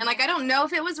God. And like I don't know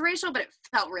if it was racial, but it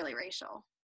felt really racial.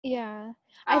 Yeah.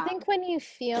 I think when you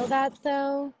feel that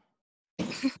though,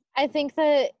 I think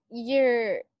that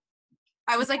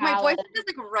I was like, my boyfriend is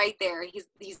like right there. He's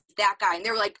that guy. And they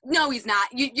were like, no, he's not.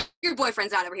 Your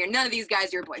boyfriend's not over here. None of these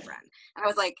guys are your boyfriend. And I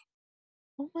was like,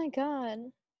 oh my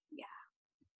God.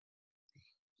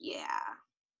 Yeah.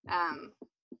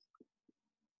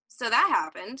 So that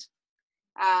happened.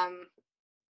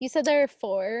 You said there are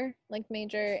 4 like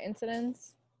major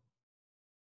incidents.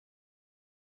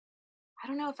 I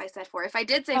don't know if I said 4. If I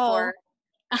did say 4,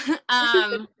 I've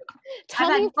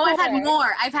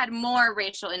had more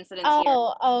racial incidents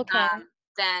here. Okay.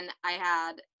 Than I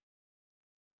had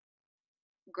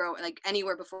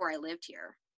anywhere before I lived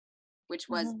here, which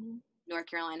was North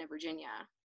Carolina, Virginia,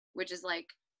 which is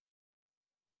like,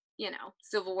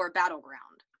 Civil War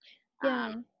battleground.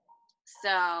 Yeah.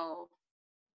 So,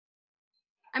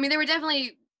 I mean, there were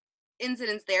definitely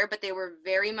incidents there, but they were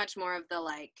very much more of the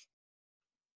like,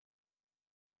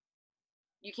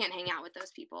 you can't hang out with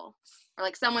those people, or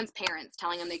like someone's parents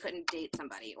telling them they couldn't date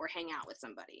somebody or hang out with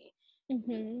somebody. That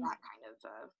kind of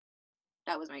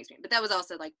that was my experience. But that was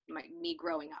also like me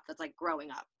growing up. That's like growing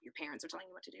up. Your parents are telling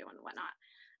you what to do and whatnot.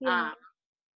 Yeah.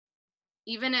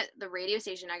 Even at the radio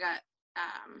station, I got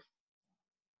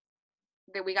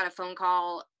we got a phone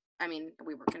call. I mean,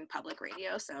 we work in public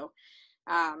radio, so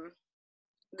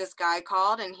this guy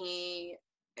called, and I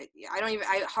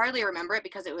hardly remember it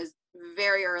because it was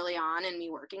very early on in me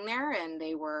working there, and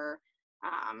they were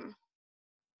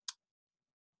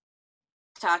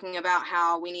talking about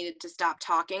how we needed to stop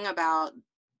talking about,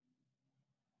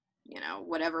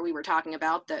 whatever we were talking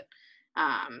about, that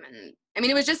and I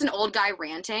mean, it was just an old guy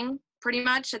ranting pretty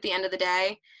much at the end of the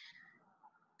day.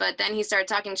 But then he started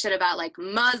talking shit about like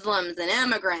Muslims and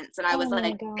immigrants, and I was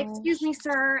like, excuse me,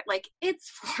 sir, like it's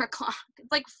 4 o'clock.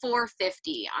 It's like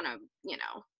 4:50 on a,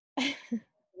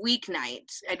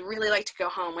 weeknight. I'd really like to go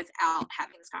home without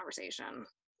having this conversation.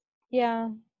 Yeah.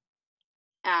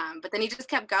 But then he just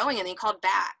kept going, and he called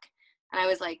back, and I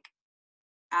was like,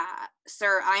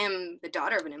 sir, I am the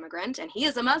daughter of an immigrant, and he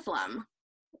is a Muslim.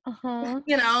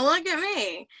 You know, look at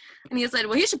me. And he said,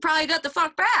 well, he should probably get the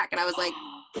fuck back. And I was like,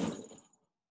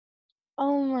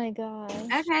 oh my gosh.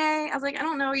 okay. I was like, I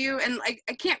don't know you. And like,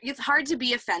 I can't, it's hard to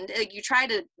be offended. Like, you try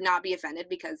to not be offended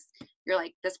because you're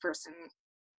like, this person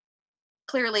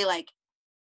clearly like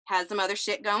has some other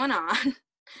shit going on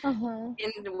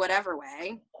in whatever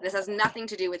way. This has nothing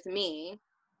to do with me,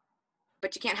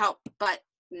 but you can't help but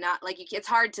not like, it's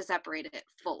hard to separate it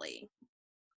fully,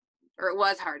 or it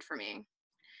was hard for me.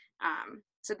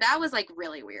 So that was like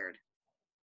really weird.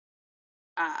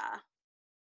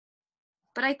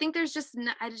 But I think there's just,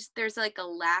 there's like a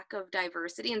lack of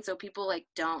diversity. And so people like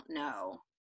don't know.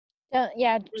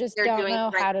 Just don't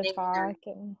know how to talk.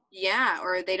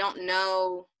 Or they don't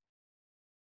know,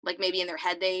 like maybe in their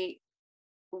head they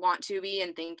want to be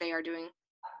and think they are doing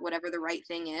whatever the right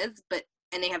thing is,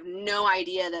 and they have no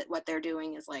idea that what they're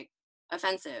doing is like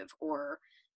offensive or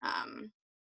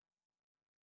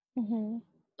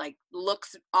like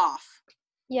looks off.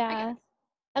 Yeah.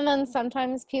 And then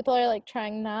sometimes people are like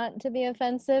trying not to be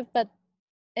offensive, but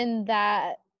in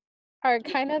that are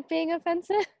kind of being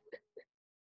offensive.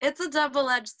 It's a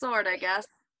double-edged sword, I guess.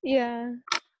 Yeah.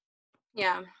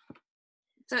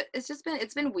 So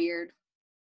it's been weird.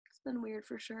 It's been weird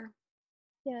for sure.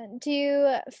 Yeah. Do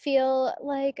you feel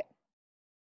like,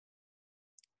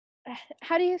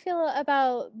 how do you feel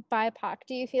about BIPOC?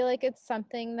 Do you feel like it's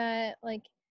something that like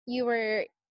you were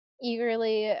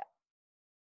eagerly,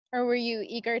 or were you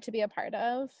eager to be a part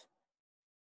of?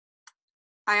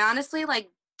 I honestly like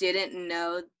didn't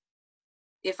know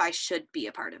if I should be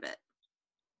a part of it.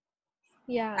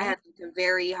 Yeah. I had like a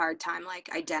very hard time like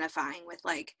identifying with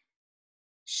like,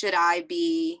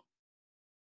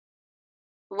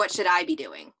 what should I be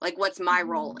doing? Like, what's my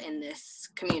role in this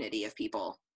community of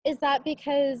people? Is that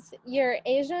because you're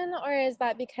Asian, or is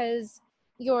that because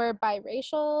you're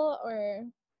biracial, or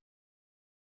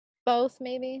both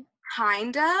maybe?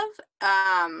 Kind of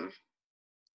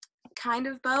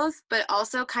both, but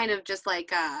also kind of just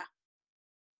like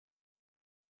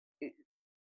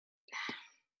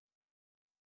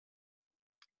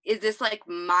is this like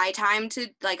my time to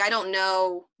like, I don't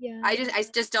know. I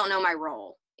just don't know my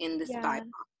role in this BIPOC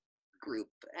group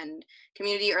and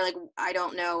community, or like I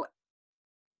don't know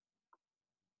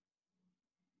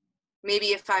maybe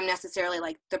if I'm necessarily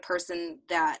like the person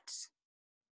that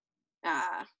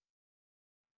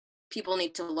people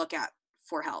need to look at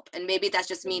for help. And maybe that's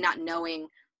just me not knowing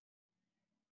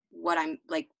what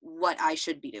I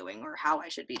should be doing or how I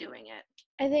should be doing it.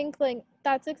 I think like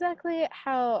that's exactly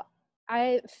how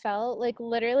I felt, like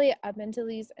literally up into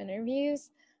these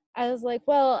interviews. I was like,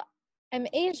 well, I'm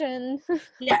Asian.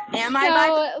 Yeah, am I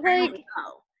so, like,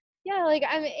 yeah, like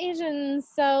I'm Asian,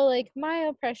 so like my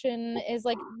oppression is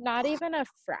like not even a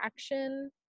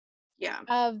fraction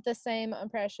of the same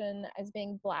oppression as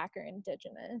being Black or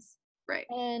Indigenous. Right.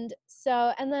 And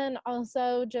so, and then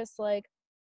also just like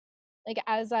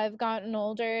as I've gotten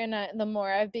older and the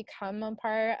more I've become a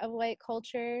part of white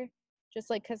culture, just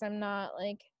like because I'm not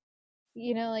like,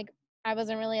 you know, like I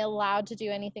wasn't really allowed to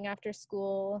do anything after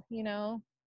school, you know,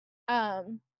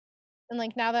 and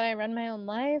like now that I run my own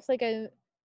life, like in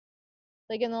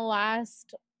the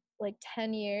last like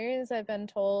 10 years I've been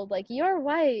told like, you're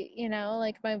white, you know,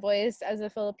 like my voice as a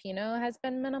Filipino has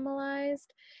been minimalized,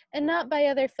 and not by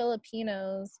other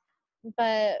Filipinos,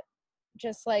 but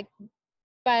just like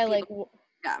by people,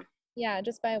 like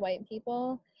just by white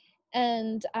people.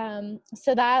 And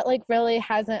so that like really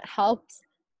hasn't helped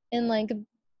in like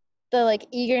the like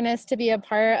eagerness to be a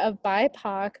part of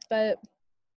BIPOC, but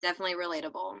definitely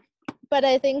relatable. But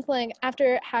I think like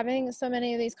after having so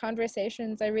many of these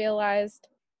conversations, I realized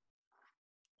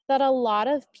that a lot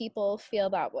of people feel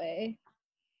that way.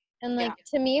 And like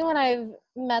to me, when I've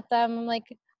met them, I'm like,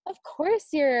 of course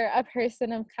you're a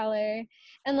person of color.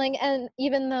 And like, and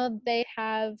even though they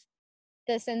have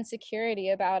this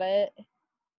insecurity about it,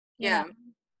 know,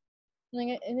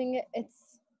 like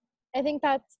I think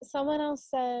that's, someone else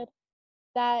said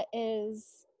that is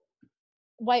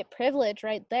white privilege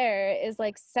right there, is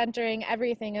like centering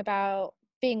everything about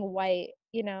being white,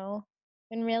 you know.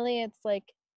 And really it's like,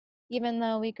 even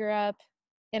though we grew up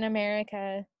in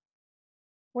America,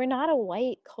 we're not a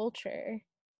white culture,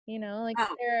 you know. Like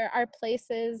there are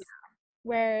places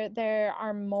where there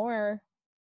are more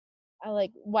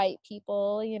like white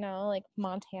people, you know, like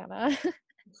Montana.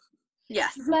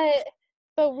 Yes.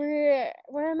 But we're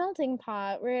a melting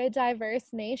pot. We're a diverse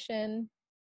nation.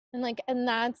 And like, and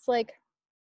that's like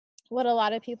what a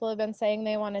lot of people have been saying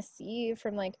they want to see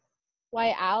from like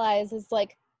white allies, is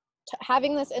like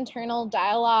having this internal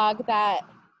dialogue that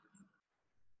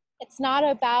it's not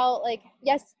about like,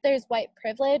 yes, there's white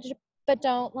privilege, but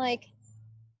don't like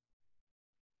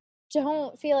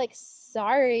don't feel like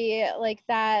sorry, like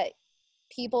that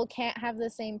people can't have the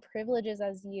same privileges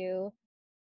as you.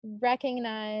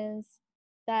 Recognize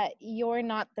that you're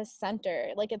not the center.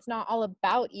 Like, it's not all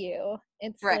about you.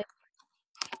 It's Right.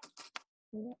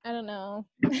 like, I don't know.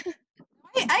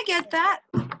 I get that,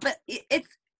 but it's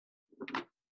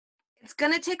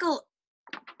gonna take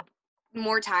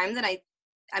more time than I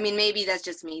mean, maybe that's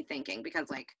just me thinking, because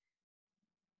like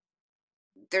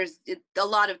a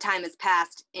lot of time has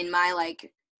passed in my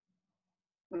like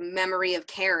memory of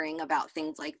caring about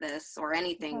things like this or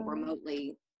anything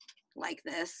remotely like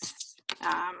this,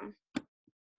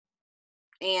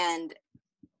 and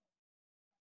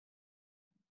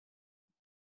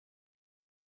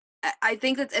I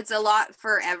think that it's a lot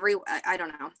for I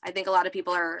don't know. I think a lot of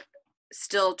people are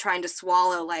still trying to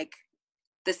swallow like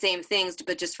the same things,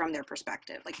 but just from their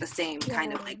perspective, like the same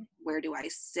kind of like, where do I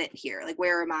sit here? Like,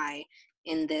 where am I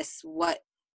in this? What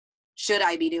should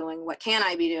I be doing? What can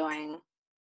I be doing?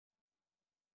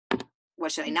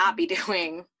 What should I not be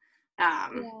doing?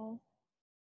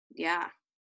 Yeah.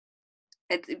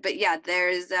 But yeah,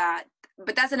 there's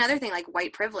but that's another thing, like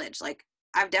white privilege. Like,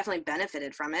 I've definitely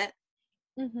benefited from it.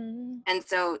 And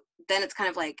so then it's kind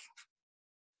of like,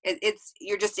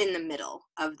 you're just in the middle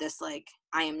of this, like,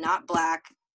 I am not Black,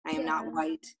 I am not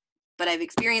white, but I've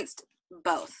experienced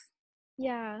both.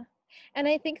 Yeah. And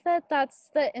I think that that's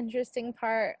the interesting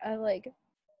part of like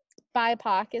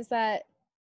BIPOC, is that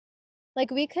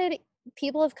like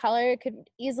people of color could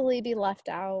easily be left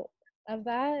out of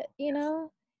that, you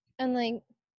know? And like,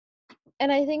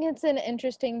 and I think it's an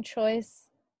interesting choice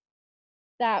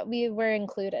that we were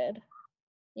included,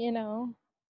 you know?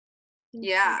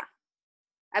 Yeah.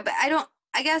 But I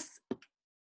guess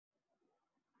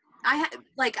I'm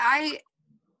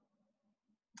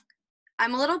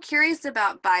a little curious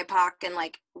about BIPOC and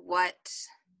like what,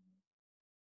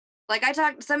 like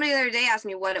somebody the other day asked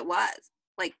me what it was,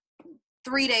 like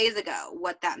 3 days ago,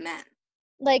 what that meant.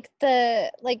 Like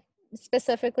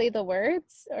specifically the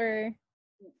words, or?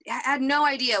 I had no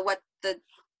idea what the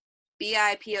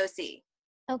BIPOC.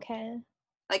 Okay.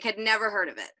 Like, had never heard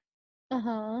of it.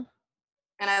 Uh-huh.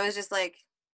 And I was just like,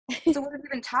 so what are we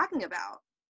even talking about?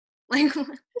 Like,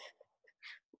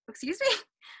 excuse me?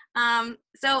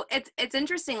 So it's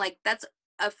interesting, like that's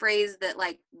a phrase that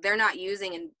like they're not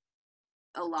using in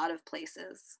a lot of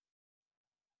places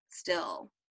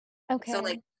still. Okay. So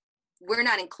like we're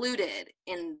not included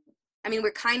in, I mean,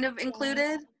 we're kind of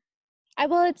included.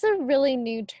 Well, it's a really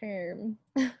new term.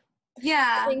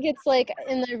 Yeah. I think it's like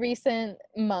in the recent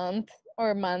month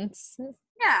or months.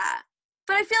 Yeah.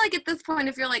 But I feel like at this point,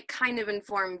 if you're like kind of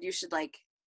informed, you should like,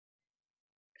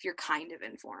 if you're kind of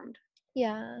informed.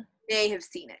 Yeah. May have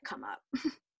seen it come up.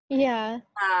 Yeah.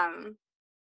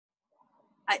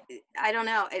 I don't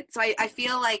know. So I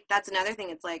feel like that's another thing.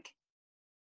 It's like,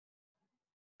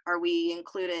 are we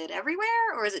included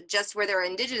everywhere, or is it just where there are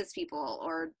Indigenous people,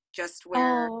 or just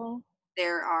where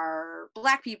there are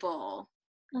Black people?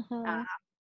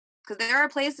 Because there are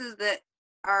places that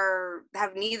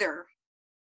have neither.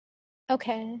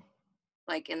 Okay.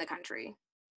 Like in the country,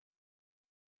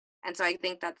 and so I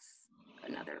think that's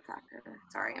another factor.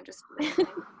 Sorry, I'm just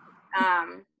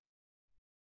I'm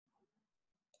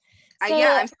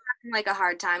having like a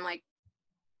hard time. Like,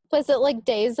 was it like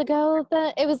days ago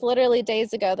that it was literally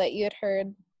days ago that you had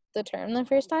heard the term the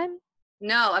first time?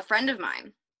 No, a friend of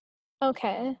mine.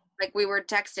 Okay. Like, we were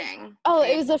texting. Oh,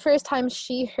 it was the first time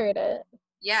she heard it.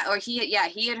 Yeah, or he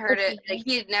had heard it. Like,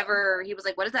 he was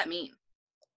like, what does that mean?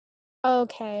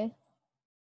 Okay.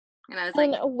 And I was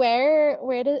like, where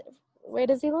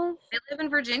does he live? They live in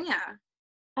Virginia.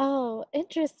 Oh,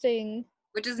 interesting.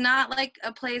 Which is not like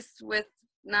a place with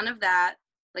none of that,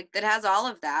 like that has all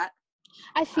of that.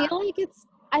 I feel like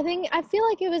I feel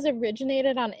like it was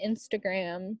originated on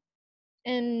Instagram,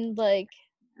 and like,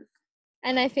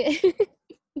 and I feel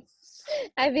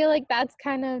I feel like that's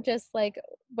kind of just like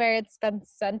where it's been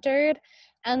centered.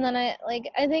 And then I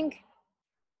think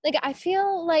like I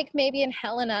feel like maybe in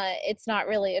Helena it's not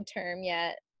really a term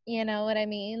yet, you know what I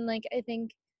mean? Like, I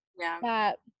think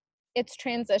that it's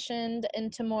transitioned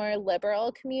into more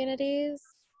liberal communities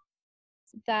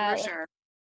that, for sure.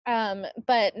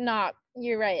 But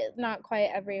you're right, not quite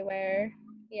everywhere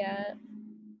yet.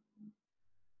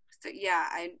 So yeah,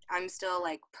 I'm still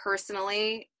like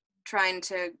personally trying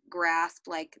to grasp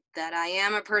like that I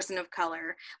am a person of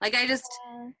color. Like,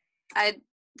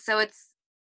 so it's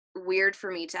weird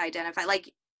for me to identify.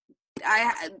 Like,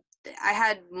 I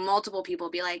had multiple people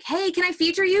be like, hey, can I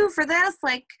feature you for this?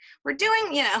 Like, we're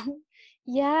doing, you know.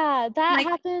 Yeah, that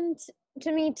happened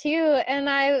to me too, and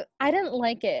I didn't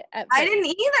like it at first. I didn't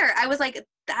either. I was like,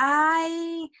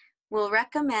 will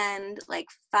recommend like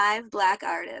 5 Black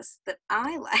artists that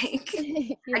I like.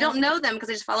 Yeah. I don't know them because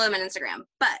I just follow them on Instagram,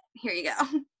 but here you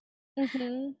go.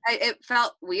 Mm-hmm. It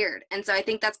felt weird, and so I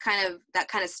think that kind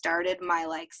of started my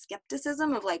like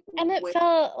skepticism of like, And it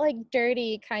felt like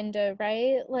dirty, kind of,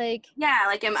 right? Like, yeah,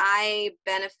 like, am I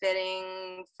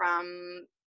benefiting from?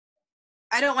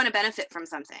 I don't want to benefit from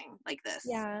something like this,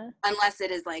 yeah, unless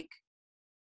it is like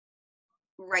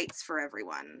rights for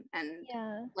everyone and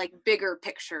yeah. like bigger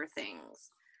picture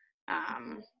things.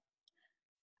 Um,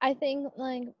 I think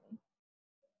like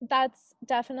that's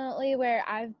definitely where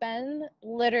I've been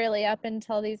literally up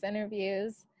until these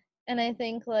interviews. And I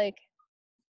think like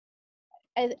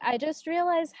I just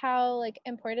realized how like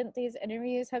important these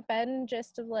interviews have been,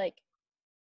 just of like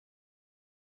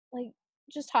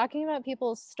just talking about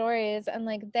people's stories and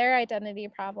like their identity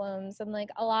problems. And like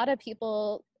a lot of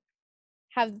people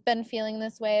have been feeling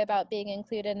this way about being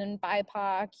included in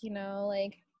BIPOC,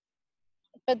 like,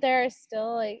 but there's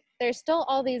still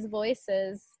all these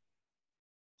voices.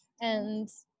 And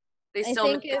they I still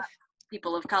think make up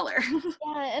people of color.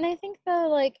 yeah, and I think though,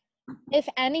 like, if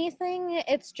anything,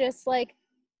 it's just like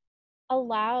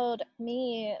allowed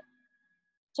me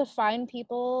to find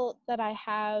people that I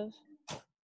have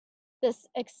this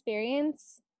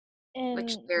experience Like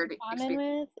in shared common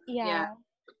experience. with. Yeah, Yeah.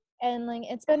 And like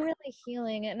it's been really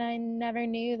healing, and I never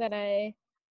knew that I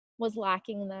was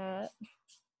lacking that.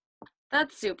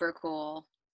 that's super cool.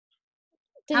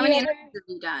 Did How you many ever interviews have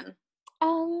you done?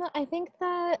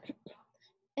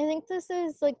 I think this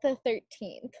is like the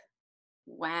 13th.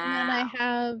 And then I Wow.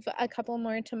 have a couple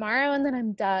more tomorrow, and then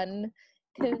I'm done.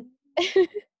 'Cause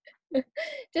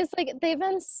just like they've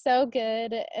been so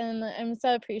good, and I'm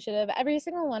so appreciative. Every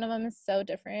single one of them is so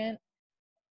different.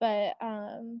 But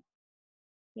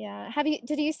yeah.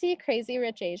 Did you see Crazy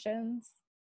Rich Asians?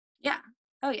 Yeah.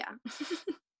 Oh yeah.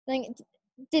 Like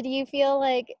did you feel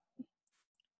like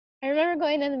I remember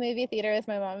going to the movie theater with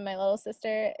my mom and my little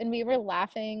sister, and we were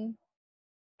laughing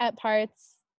at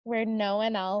parts where no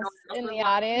one No else one else in was the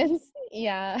audience.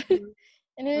 Yeah. laughing.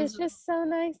 And it was Mhm. just so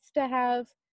nice to have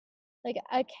like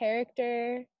a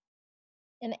character,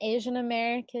 an Asian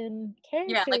American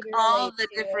Yeah, character like to all relate the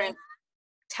to. different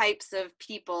types of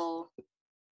people,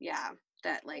 yeah,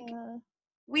 that like Yeah.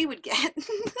 we would get.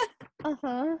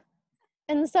 Uh-huh.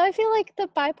 And so I feel like the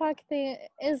BIPOC thing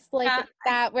is like Yeah,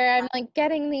 that, where I'm like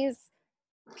getting these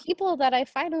people that I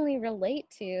finally relate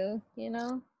to.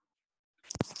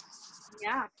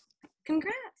 yeah.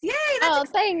 Congrats. Yay, that's Oh,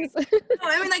 exciting. thanks. No,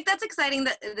 I mean, like, that's exciting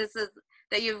that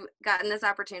that you've gotten this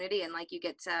opportunity and like you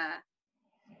get to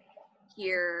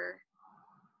hear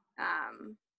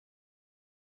um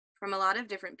from a lot of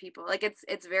different people. Like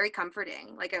it's very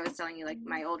comforting. Like I was telling you, like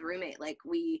my old roommate, like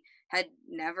we had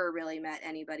never really met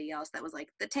anybody else that was like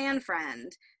the tan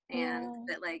friend and Yeah.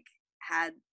 that like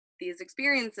had these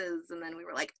experiences, and then we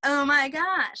were like, oh my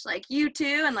gosh, like you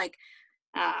too. And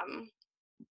um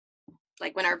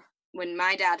like when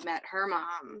my dad met her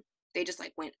mom, they just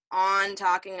like went on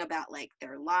talking about like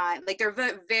their life, like they're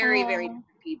very very Oh,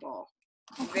 different people,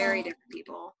 very uh-huh. different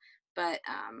people, but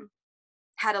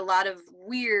had a lot of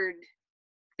weird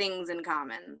things in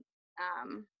common,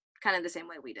 kind of the same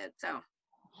way we did. So it,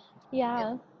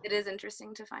 Yeah. it is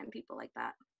interesting to find people like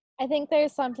that. I think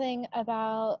there's something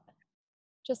about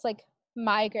just like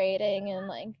migrating and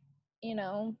like, you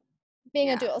know, being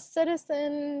a Yeah, dual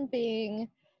citizen, being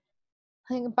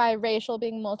like biracial,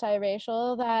 being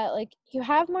multiracial, that like you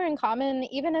have more in common,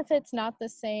 even if it's not the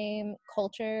same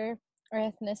culture or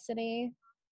ethnicity.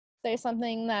 There's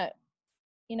something that,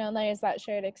 there's that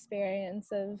shared experience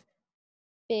of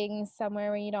being somewhere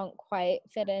where you don't quite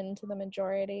fit into the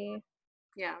majority.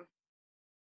 yeah.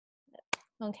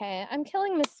 Okay, I'm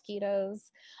killing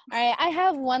mosquitoes. All right, I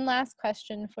have one last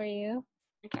question for you.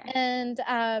 Okay. And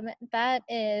that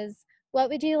is, what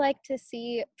would you like to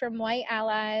see from white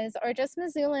allies or just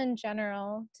Missoula in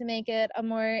general to make it a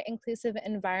more inclusive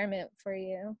environment for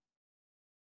you?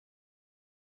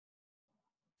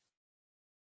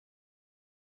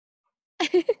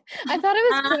 I thought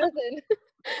it was um, frozen.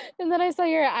 And then I saw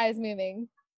your eyes moving.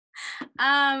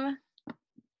 um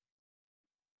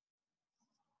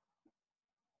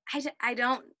I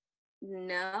don't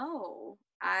know.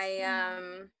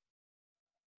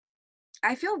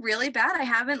 I feel really bad. I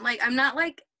haven't like I'm not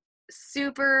like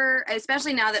super,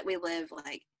 especially now that we live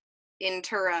like in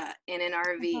Tura in an Uh-huh.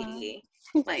 RV,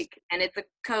 like, and it's a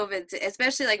COVID,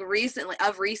 especially like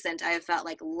recent, I have felt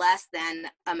like less than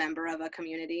a member of a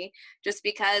community just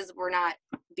because we're not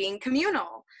being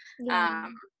communal. Yeah.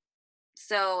 Um,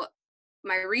 so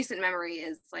my recent memory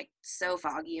is like so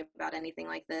foggy about anything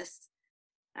like this.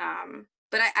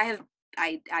 But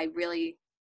I really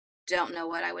don't know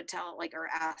what I would tell, like, or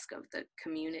ask of the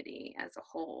community as a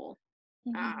whole.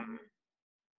 Mm-hmm.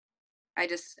 I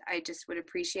just would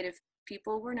appreciate if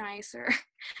people were nicer.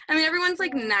 I mean, everyone's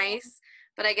like nice,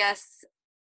 but I guess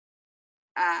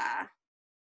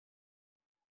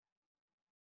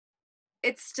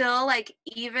it's still like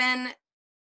even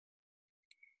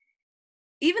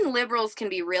liberals can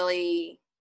be really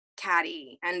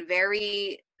catty and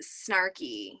very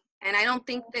snarky, and I don't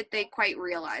think that they quite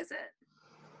realize it.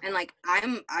 And like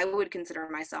I would consider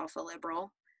myself a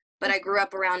liberal, but I grew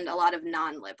up around a lot of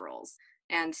non-liberals,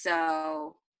 and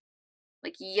so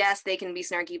like, yes, they can be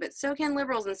snarky, but so can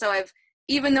liberals. And so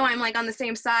even though I'm like on the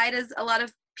same side as a lot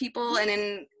of people and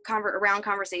in around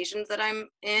conversations that I'm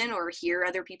in or hear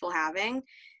other people having,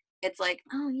 it's like,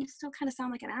 oh, you still kind of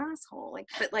sound like an asshole. Like,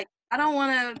 but like, I don't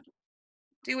want to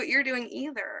do what you're doing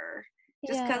either,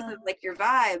 just because of like your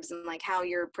vibes and like how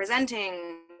you're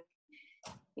presenting.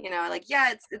 Like,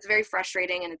 yeah, it's very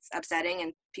frustrating and it's upsetting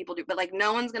and people do, but like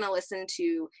no one's gonna listen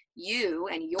to you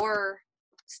and your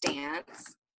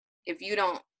stance if you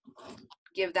don't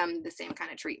give them the same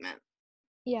kind of treatment.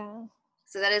 Yeah.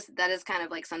 So that is kind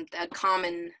of like a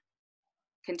common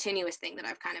continuous thing that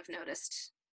I've kind of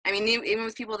noticed. I mean, even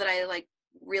with people that I like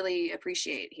really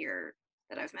appreciate here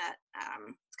that I've met,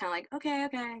 it's kind of like, okay,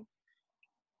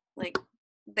 like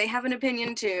they have an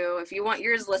opinion too. If you want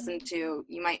yours listened to,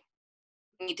 you might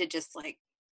need to just like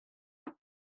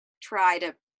try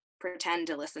to pretend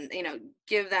to listen,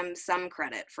 give them some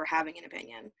credit for having an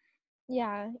opinion.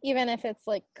 Yeah, even if it's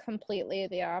like completely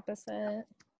the opposite.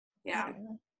 Yeah.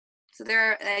 So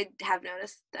I have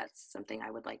noticed that's something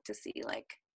I would like to see,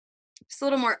 like just a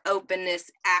little more openness,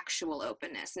 actual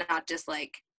openness, not just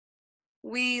like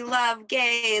we love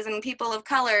gays and people of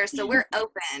color, so we're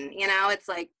open. It's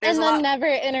like there's and a then lot. Never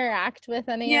interact with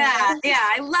any. Yeah,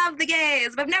 I love the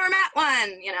gays, but I've never met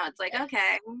one. It's like,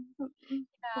 okay,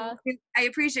 Yeah. I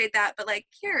appreciate that, but like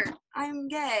here, I'm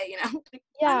gay. Like,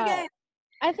 yeah, I'm gay.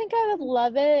 I think I would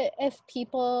love it if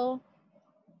people,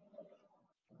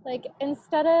 like,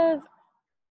 instead of,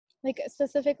 like,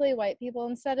 specifically white people,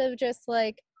 instead of just,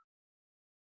 like,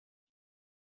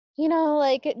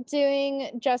 like,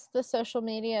 doing just the social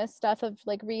media stuff of,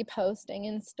 like, reposting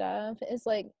and stuff, is,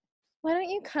 like, why don't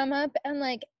you come up and,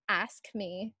 like, ask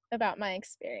me about my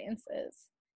experiences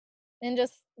and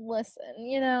just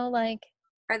listen, like,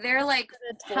 are there, like,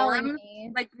 telling forums?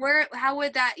 me. Like, how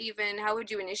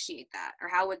would you initiate that? Or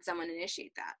how would someone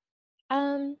initiate that?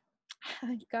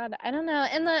 God, I don't know.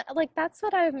 And that's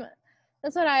what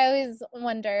I always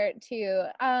wonder too.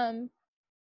 I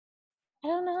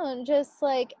don't know, just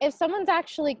like if someone's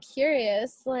actually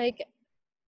curious, like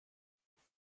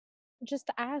just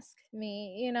ask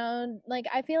me, like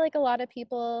I feel like a lot of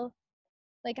people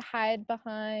like hide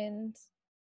behind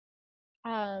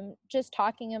just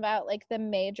talking about like the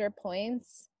major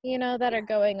points, that are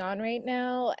going on right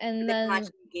now, and they then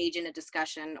actually engage in a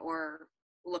discussion or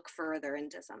look further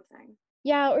into something.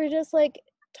 Yeah, or just like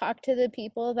talk to the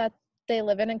people that they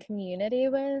live in a community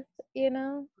with,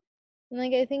 And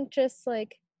like I think just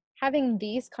like having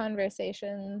these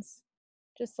conversations,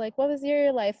 just like what was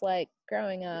your life like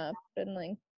growing up, and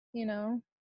like,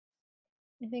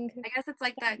 I think I guess it's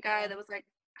like that guy that was like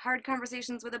hard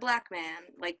conversations with a black man,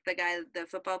 like the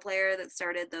football player that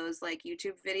started those like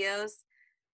YouTube videos.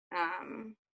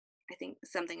 I think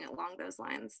something along those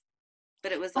lines.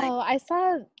 But it was like, I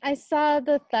saw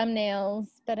the thumbnails,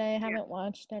 but I haven't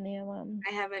watched any of them.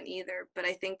 I haven't either, but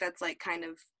I think that's like kind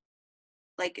of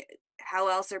like how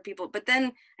else are people, but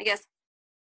then I guess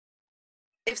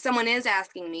if someone is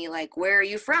asking me like, where are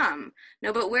you from?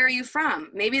 No, but where are you from?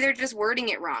 Maybe they're just wording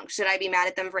it wrong. Should I be mad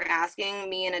at them for asking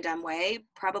me in a dumb way?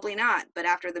 Probably not, but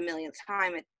after the millionth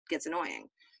time it gets annoying.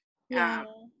 Yeah.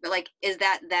 But like, is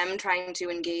that them trying to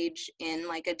engage in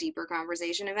like a deeper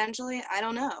conversation eventually? I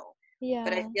don't know. Yeah.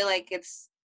 But I feel like it's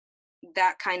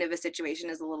that kind of a situation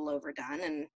is a little overdone,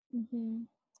 and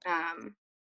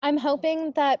I'm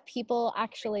hoping that people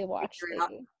actually watch these.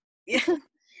 Yeah.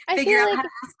 Figure out how to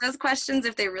ask those questions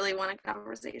if they really want a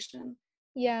conversation.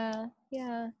 Yeah.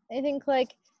 I think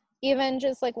like even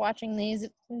just like watching these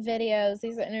videos,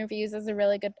 these interviews is a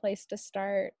really good place to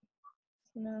start.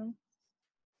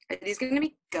 Are these going to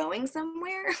be going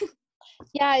somewhere?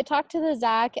 Yeah, I talked to the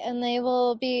Zach, and they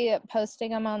will be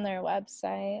posting them on their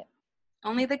website.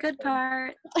 Only the good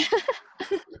part.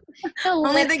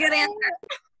 Only the good answer.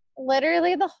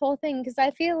 Literally the whole thing, because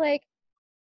I feel like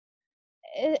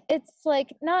it's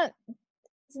like not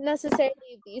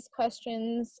necessarily these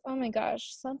questions. Oh my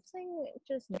gosh, something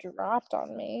just dropped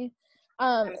on me.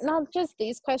 Not just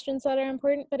these questions that are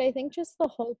important, but I think just the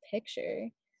whole picture,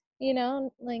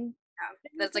 like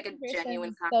That's like a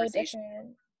genuine So conversation.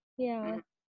 different. Yeah. Mhm.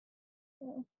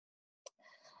 Yeah.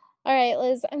 All right,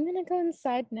 Liz, I'm gonna go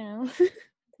inside now.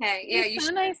 Okay, yeah, It was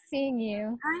so nice seeing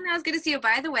you. I know, it's good to see you.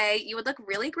 By the way, you would look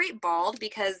really great bald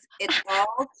because it's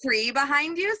all tree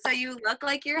behind you, so you look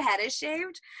like your head is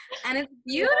shaved, and it's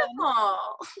beautiful.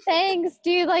 Thanks,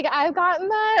 dude. Like, I've gotten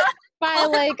that by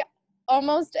like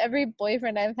almost every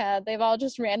boyfriend I've had. They've all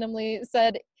just randomly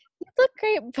said, "You look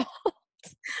great bald."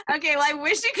 Okay, well, I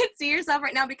wish you could see yourself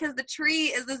right now because the tree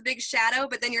is this big shadow,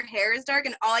 but then your hair is dark,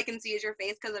 and all I can see is your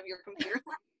face because of your computer.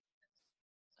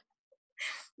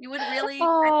 You would really.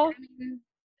 Oh,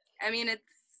 I mean, it's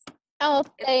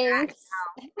thanks.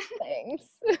 Thanks.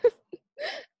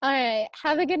 All right.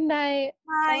 Have a good night.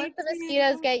 Don't bye. let the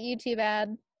mosquitoes get you too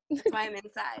bad. That's why I'm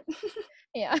inside.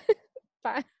 Yeah.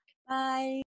 Bye.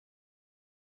 Bye.